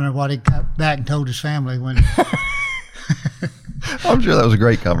 I wonder what he got back and told his family when. I'm sure that was a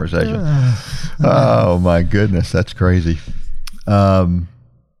great conversation. Oh my goodness, that's crazy.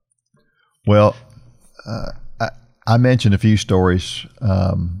 Well, I mentioned a few stories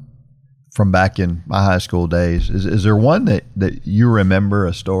from back in my high school days. Is there one that you remember,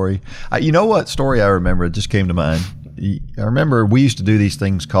 a story? You know what story I remember? It just came to mind. I remember we used to do these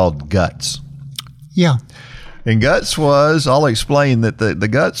things called guts. Yeah. And guts was, I'll explain that the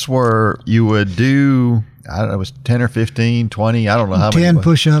guts were, you would do, I don't know, it was 10 or 15, 20, I don't know how many. 10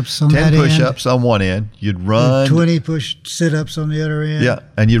 push-ups on that end. 10 push-ups on one end. You'd run. 20 sit-ups on the other end. Yeah,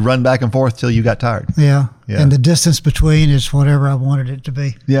 and you'd run back and forth till you got tired. Yeah. And the distance between is whatever I wanted it to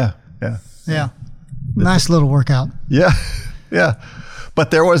be. Yeah. Nice little workout. Yeah.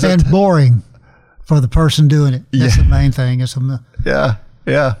 But there was boring for the person doing it. That's the main thing. Yeah.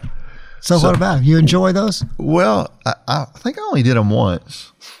 So what about it? You enjoy those? Well, I think I only did them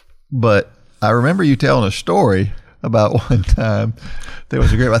once, but I remember you telling a story about one time. There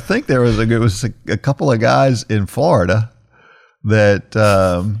was I think there was a couple of guys in Florida that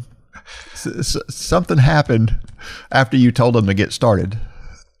something happened after you told them to get started,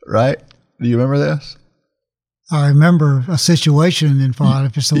 right? Do you remember this? I remember a situation in Florida,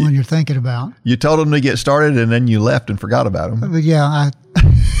 if it's the one you're thinking about. You told them to get started, and then you left and forgot about them. But yeah,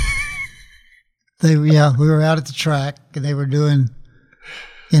 we were out at the track, and they were doing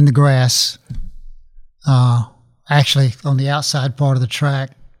in the grass, actually on the outside part of the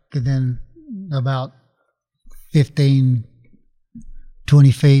track, and then about 15,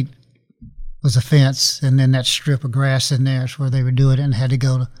 20 feet was a fence, and then that strip of grass in there is where they were doing it, and had to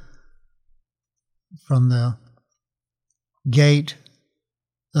go from the gate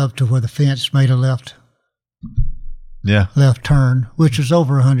up to where the fence made a left turn, which was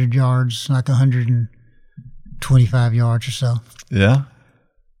over 100 yards, like 125 yards or so. Yeah.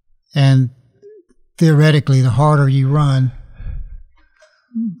 And theoretically, the harder you run,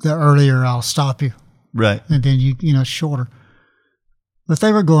 the earlier I'll stop you. Right. And then you shorter. But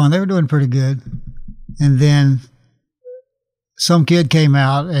they were doing pretty good. And then some kid came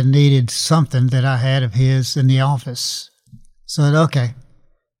out and needed something that I had of his in the office. So I said, okay,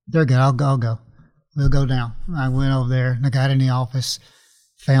 they're good. I'll go. We'll go down. I went over there and I got in the office,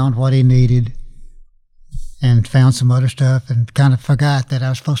 found what he needed, and found some other stuff, and kind of forgot that I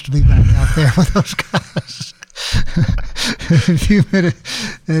was supposed to be back out there with those guys. A few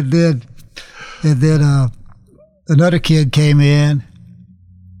minutes, and then another kid came in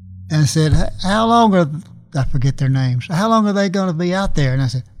and said, "How long are I forget their names? How long are they going to be out there?" And I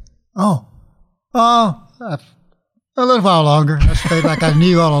said, "Oh, a little while longer." I stayed like I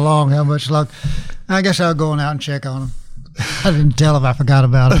knew all along how much longer. I guess I'll go out and check on them. I didn't tell them I forgot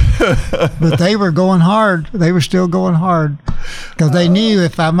about them. But they were going hard. They were still going hard because they knew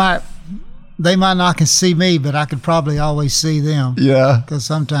they might not can see me, but I could probably always see them. Yeah. Because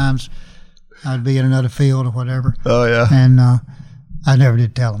sometimes I'd be in another field or whatever. Oh, yeah. And I never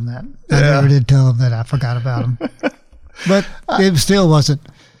did tell them that. I never did tell them that I forgot about them. But it still wasn't.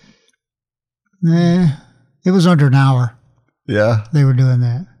 It was under an hour. Yeah. They were doing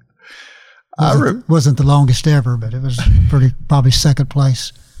that. Wasn't the longest ever, but it was probably second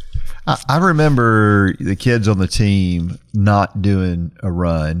place. I remember the kids on the team not doing a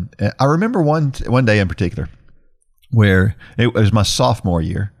run. I remember one day in particular where it was my sophomore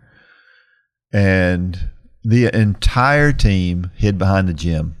year, and the entire team hid behind the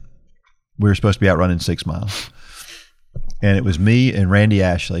gym. We were supposed to be out running 6 miles. And it was me and Randy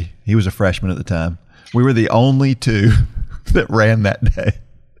Ashley. He was a freshman at the time. We were the only two that ran that day.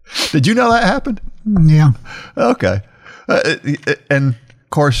 Did you know that happened? Yeah. Okay. And of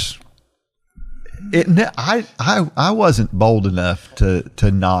course, I wasn't bold enough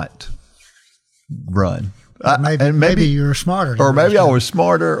to not run. Maybe you were smarter. Or maybe I was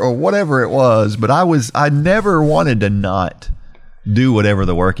smarter or whatever it was, but I never wanted to not do whatever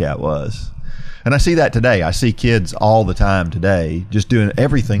the workout was. And I see that today. I see kids all the time today just doing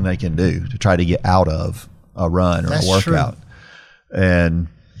everything they can do to try to get out of a run or a workout. True. And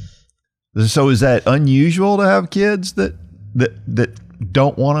so is that unusual to have kids that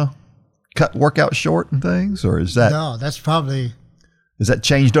don't want to cut workouts short and things? Or is that... No, that's probably... Has that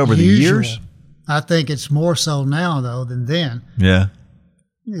changed over usual. The years? I think it's more so now, though, than then. Yeah.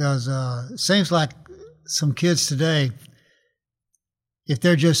 Because it seems like some kids today, if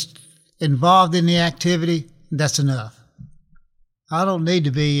they're just involved in the activity, that's enough. I don't need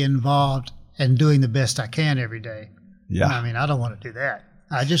to be involved and doing the best I can every day. Yeah. I mean, I don't want to do that.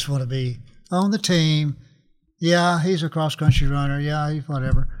 I just want to be on the team. Yeah, he's a cross-country runner. Yeah, he's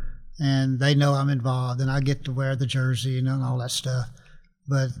whatever. And they know I'm involved, and I get to wear the jersey, and all that stuff.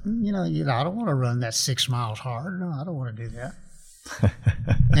 But, I don't want to run that 6 miles hard. No, I don't want to do that.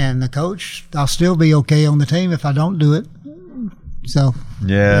 And the coach, I'll still be okay on the team if I don't do it. So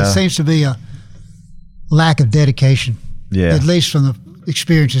yeah, there seems to be a lack of dedication. Yeah. At least from the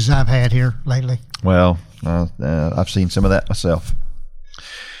experiences I've had here lately. Well, I've seen some of that myself.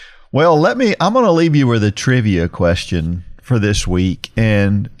 Well, I'm going to leave you with a trivia question for this week,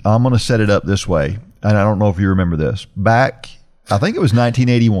 and I'm going to set it up this way. And I don't know if you remember this. Back, I think it was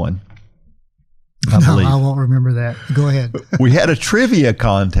 1981. I believe. I won't remember that. Go ahead. We had a trivia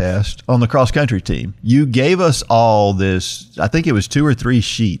contest on the cross-country team. You gave us all this, I think it was 2 or 3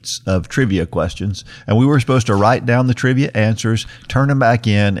 sheets of trivia questions, and we were supposed to write down the trivia answers, turn them back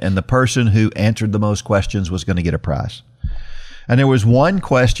in, and the person who answered the most questions was going to get a prize. And there was one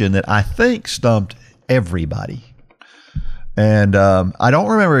question that I think stumped everybody. And I don't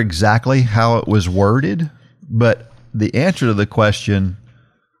remember exactly how it was worded, but the answer to the question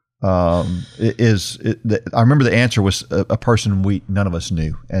I remember the answer was a person none of us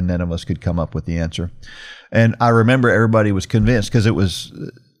knew, and none of us could come up with the answer. And I remember everybody was convinced because it was,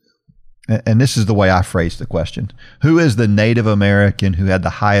 and this is the way I phrased the question: who is the Native American who had the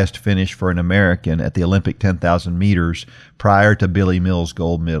highest finish for an American at the Olympic 10,000 meters prior to Billy Mills'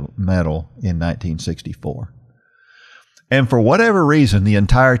 gold medal in 1964? And for whatever reason, the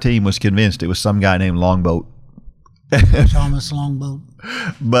entire team was convinced it was some guy named Longboat. Thomas Longboat.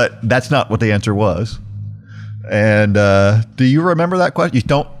 But that's not what the answer was. And do you remember that question?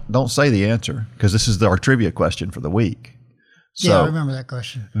 You don't say the answer, because this is our trivia question for the week. So Yeah, I remember that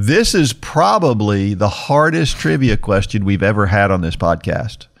question. this is probably the hardest trivia question we've ever had on this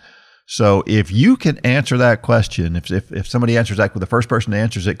podcast. So if you can answer that question, if somebody answers that, the first person that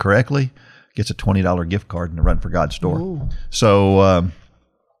answers it correctly gets a $20 gift card in the Run for God store. Ooh. So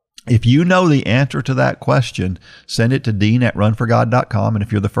if you know the answer to that question, send it to dean@runforgod.com. And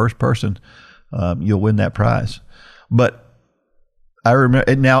if you're the first person, you'll win that prize. But I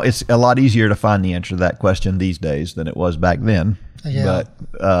remember now it's a lot easier to find the answer to that question these days than it was back then. Yeah.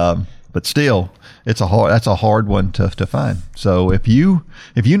 But still, that's a hard one to find. So if you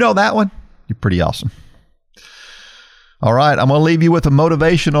know that one, you're pretty awesome. All right, I'm going to leave you with a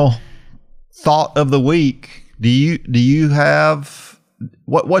motivational thought of the week. Do you have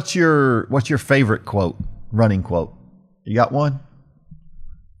what's your favorite quote, running quote? You got one?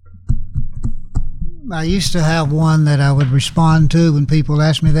 I used to have one that I would respond to when people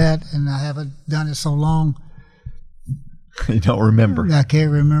ask me that, and I haven't done it so long. You don't remember? I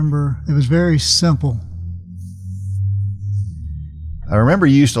can't remember. It was very simple. I remember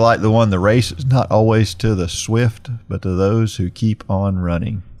you used to like the one, the race is not always to the swift, but to those who keep on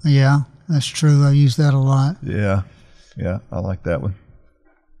running. Yeah, that's true. I use that a lot. Yeah, I like that one.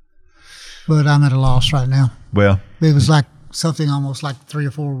 But I'm at a loss right now. Well, It was like something almost like 3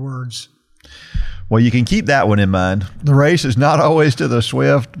 or 4 words. Well, you can keep that one in mind. The race is not always to the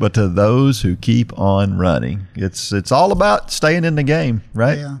swift, but to those who keep on running. It's all about staying in the game,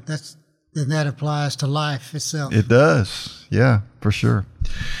 right? Yeah, that applies to life itself. It does. Yeah, for sure.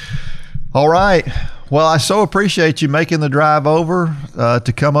 All right. Well, I so appreciate you making the drive over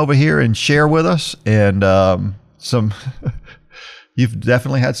to come over here and share with us. And you've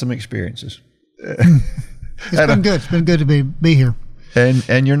definitely had some experiences. It's been good. It's been good to be here.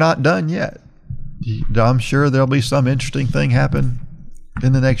 And you're not done yet. I'm sure there'll be some interesting thing happen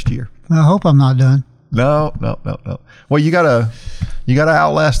in the next year. I hope I'm not done. No. Well, you gotta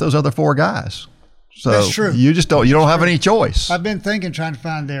outlast those other 4 guys. So That's true. You don't have any choice. I've been trying to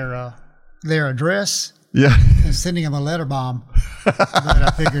find their address. Yeah. And sending them a letter bomb. But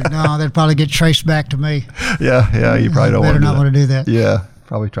I figured, no, they'd probably get traced back to me. Yeah. You probably don't Better want to not want to do that. Yeah.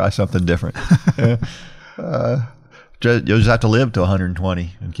 Probably try something different. You'll just have to live to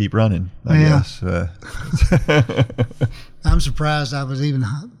 120 and keep running, I guess. I'm surprised I was even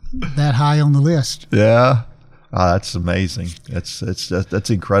that high on the list. Yeah. Oh, that's amazing. That's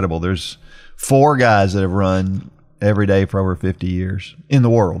incredible. There's 4 guys that have run every day for over 50 years in the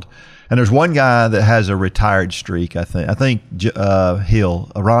world. And there's one guy that has a retired streak, I think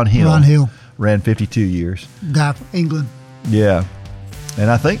Ron Hill ran 52 years. Guy from England. Yeah. And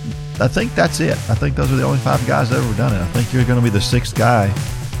I think that's it. I think those are the only 5 guys that have ever done it. I think you're going to be the 6th guy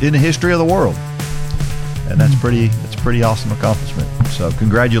in the history of the world. And that's pretty awesome accomplishment. So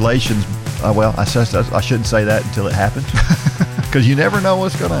congratulations. Well, I shouldn't say that until it happens, because you never know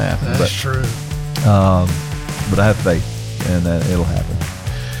what's going to happen. That's true. But I have faith in that it'll happen.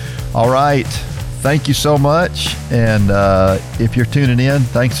 All right. Thank you so much. And if you're tuning in,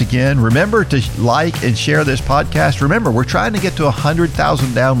 thanks again. Remember to like and share this podcast. Remember, we're trying to get to 100,000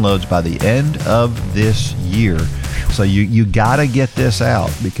 downloads by the end of this year. So you got to get this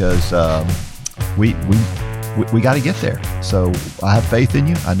out, because we got to get there. So I have faith in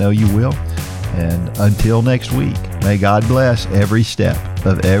you. I know you will. And until next week, may God bless every step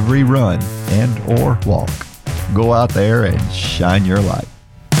of every run and or walk. Go out there and shine your light.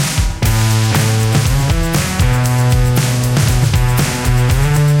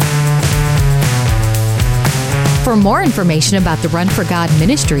 For more information about the Run for God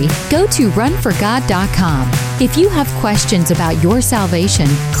ministry, go to runforgod.com. If you have questions about your salvation,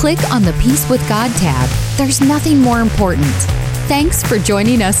 click on the Peace with God tab. There's nothing more important. Thanks for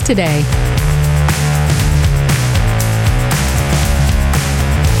joining us today.